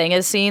because my thing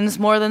is scenes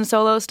more than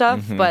solo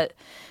stuff. But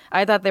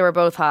I thought they were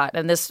both hot,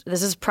 and this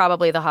is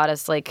probably the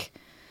hottest like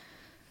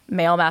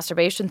male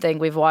masturbation thing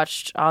we've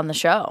watched on the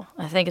show.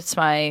 I think it's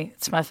my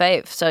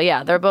fave. So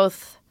yeah, they're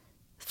both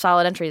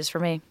solid entries for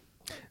me.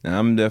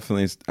 I'm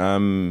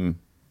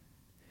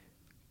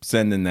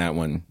sending that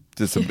one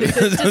to some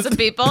to some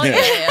people.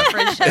 Yeah,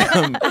 for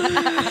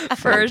sure.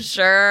 For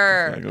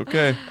sure. Like,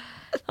 okay.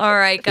 All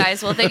right,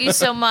 guys. Well, thank you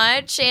so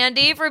much,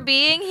 Andy, for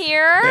being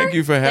here. Thank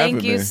you for having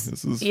me.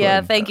 This was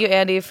fun. Thank you,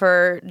 Andy,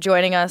 for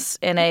joining us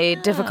in a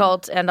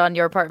difficult and on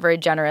your part very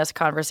generous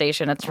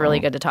conversation. It's really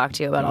good to talk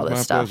to you about all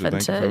this stuff pleasure.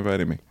 and Thank you for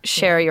inviting me.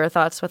 Share your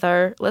thoughts with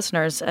our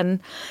listeners. And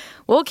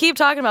we'll keep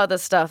talking about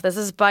this stuff. This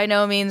is by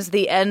no means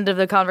the end of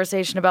the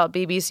conversation about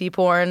BBC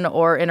porn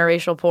or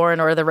interracial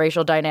porn or the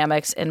racial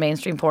dynamics in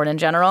mainstream porn in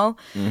general.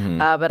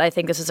 But I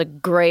think this is a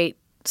great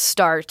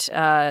start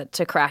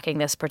to cracking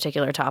this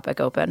particular topic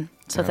open.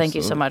 So thank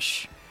you so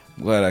much.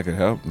 Glad I could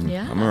help.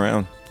 Yeah. I'm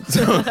around.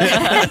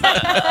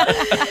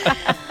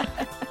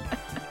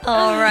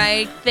 All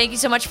right. Thank you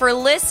so much for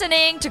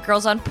listening to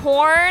Girls on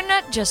Porn.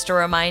 Just a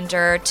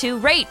reminder to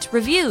rate,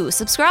 review,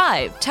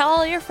 subscribe, tell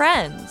all your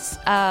friends.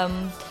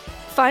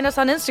 Find us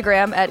on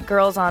Instagram at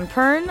Girls on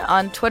Porn,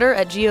 on Twitter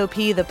at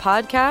GOP the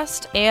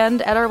podcast,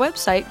 and at our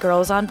website,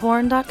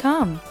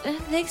 girlsonporn.com. And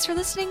thanks for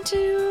listening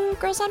to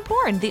Girls on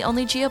Porn, the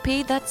only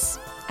GOP that's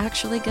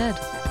actually good.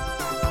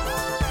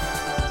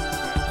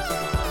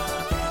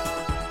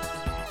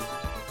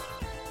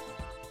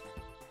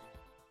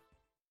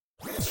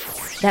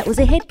 That was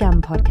a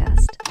HeadGum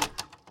podcast.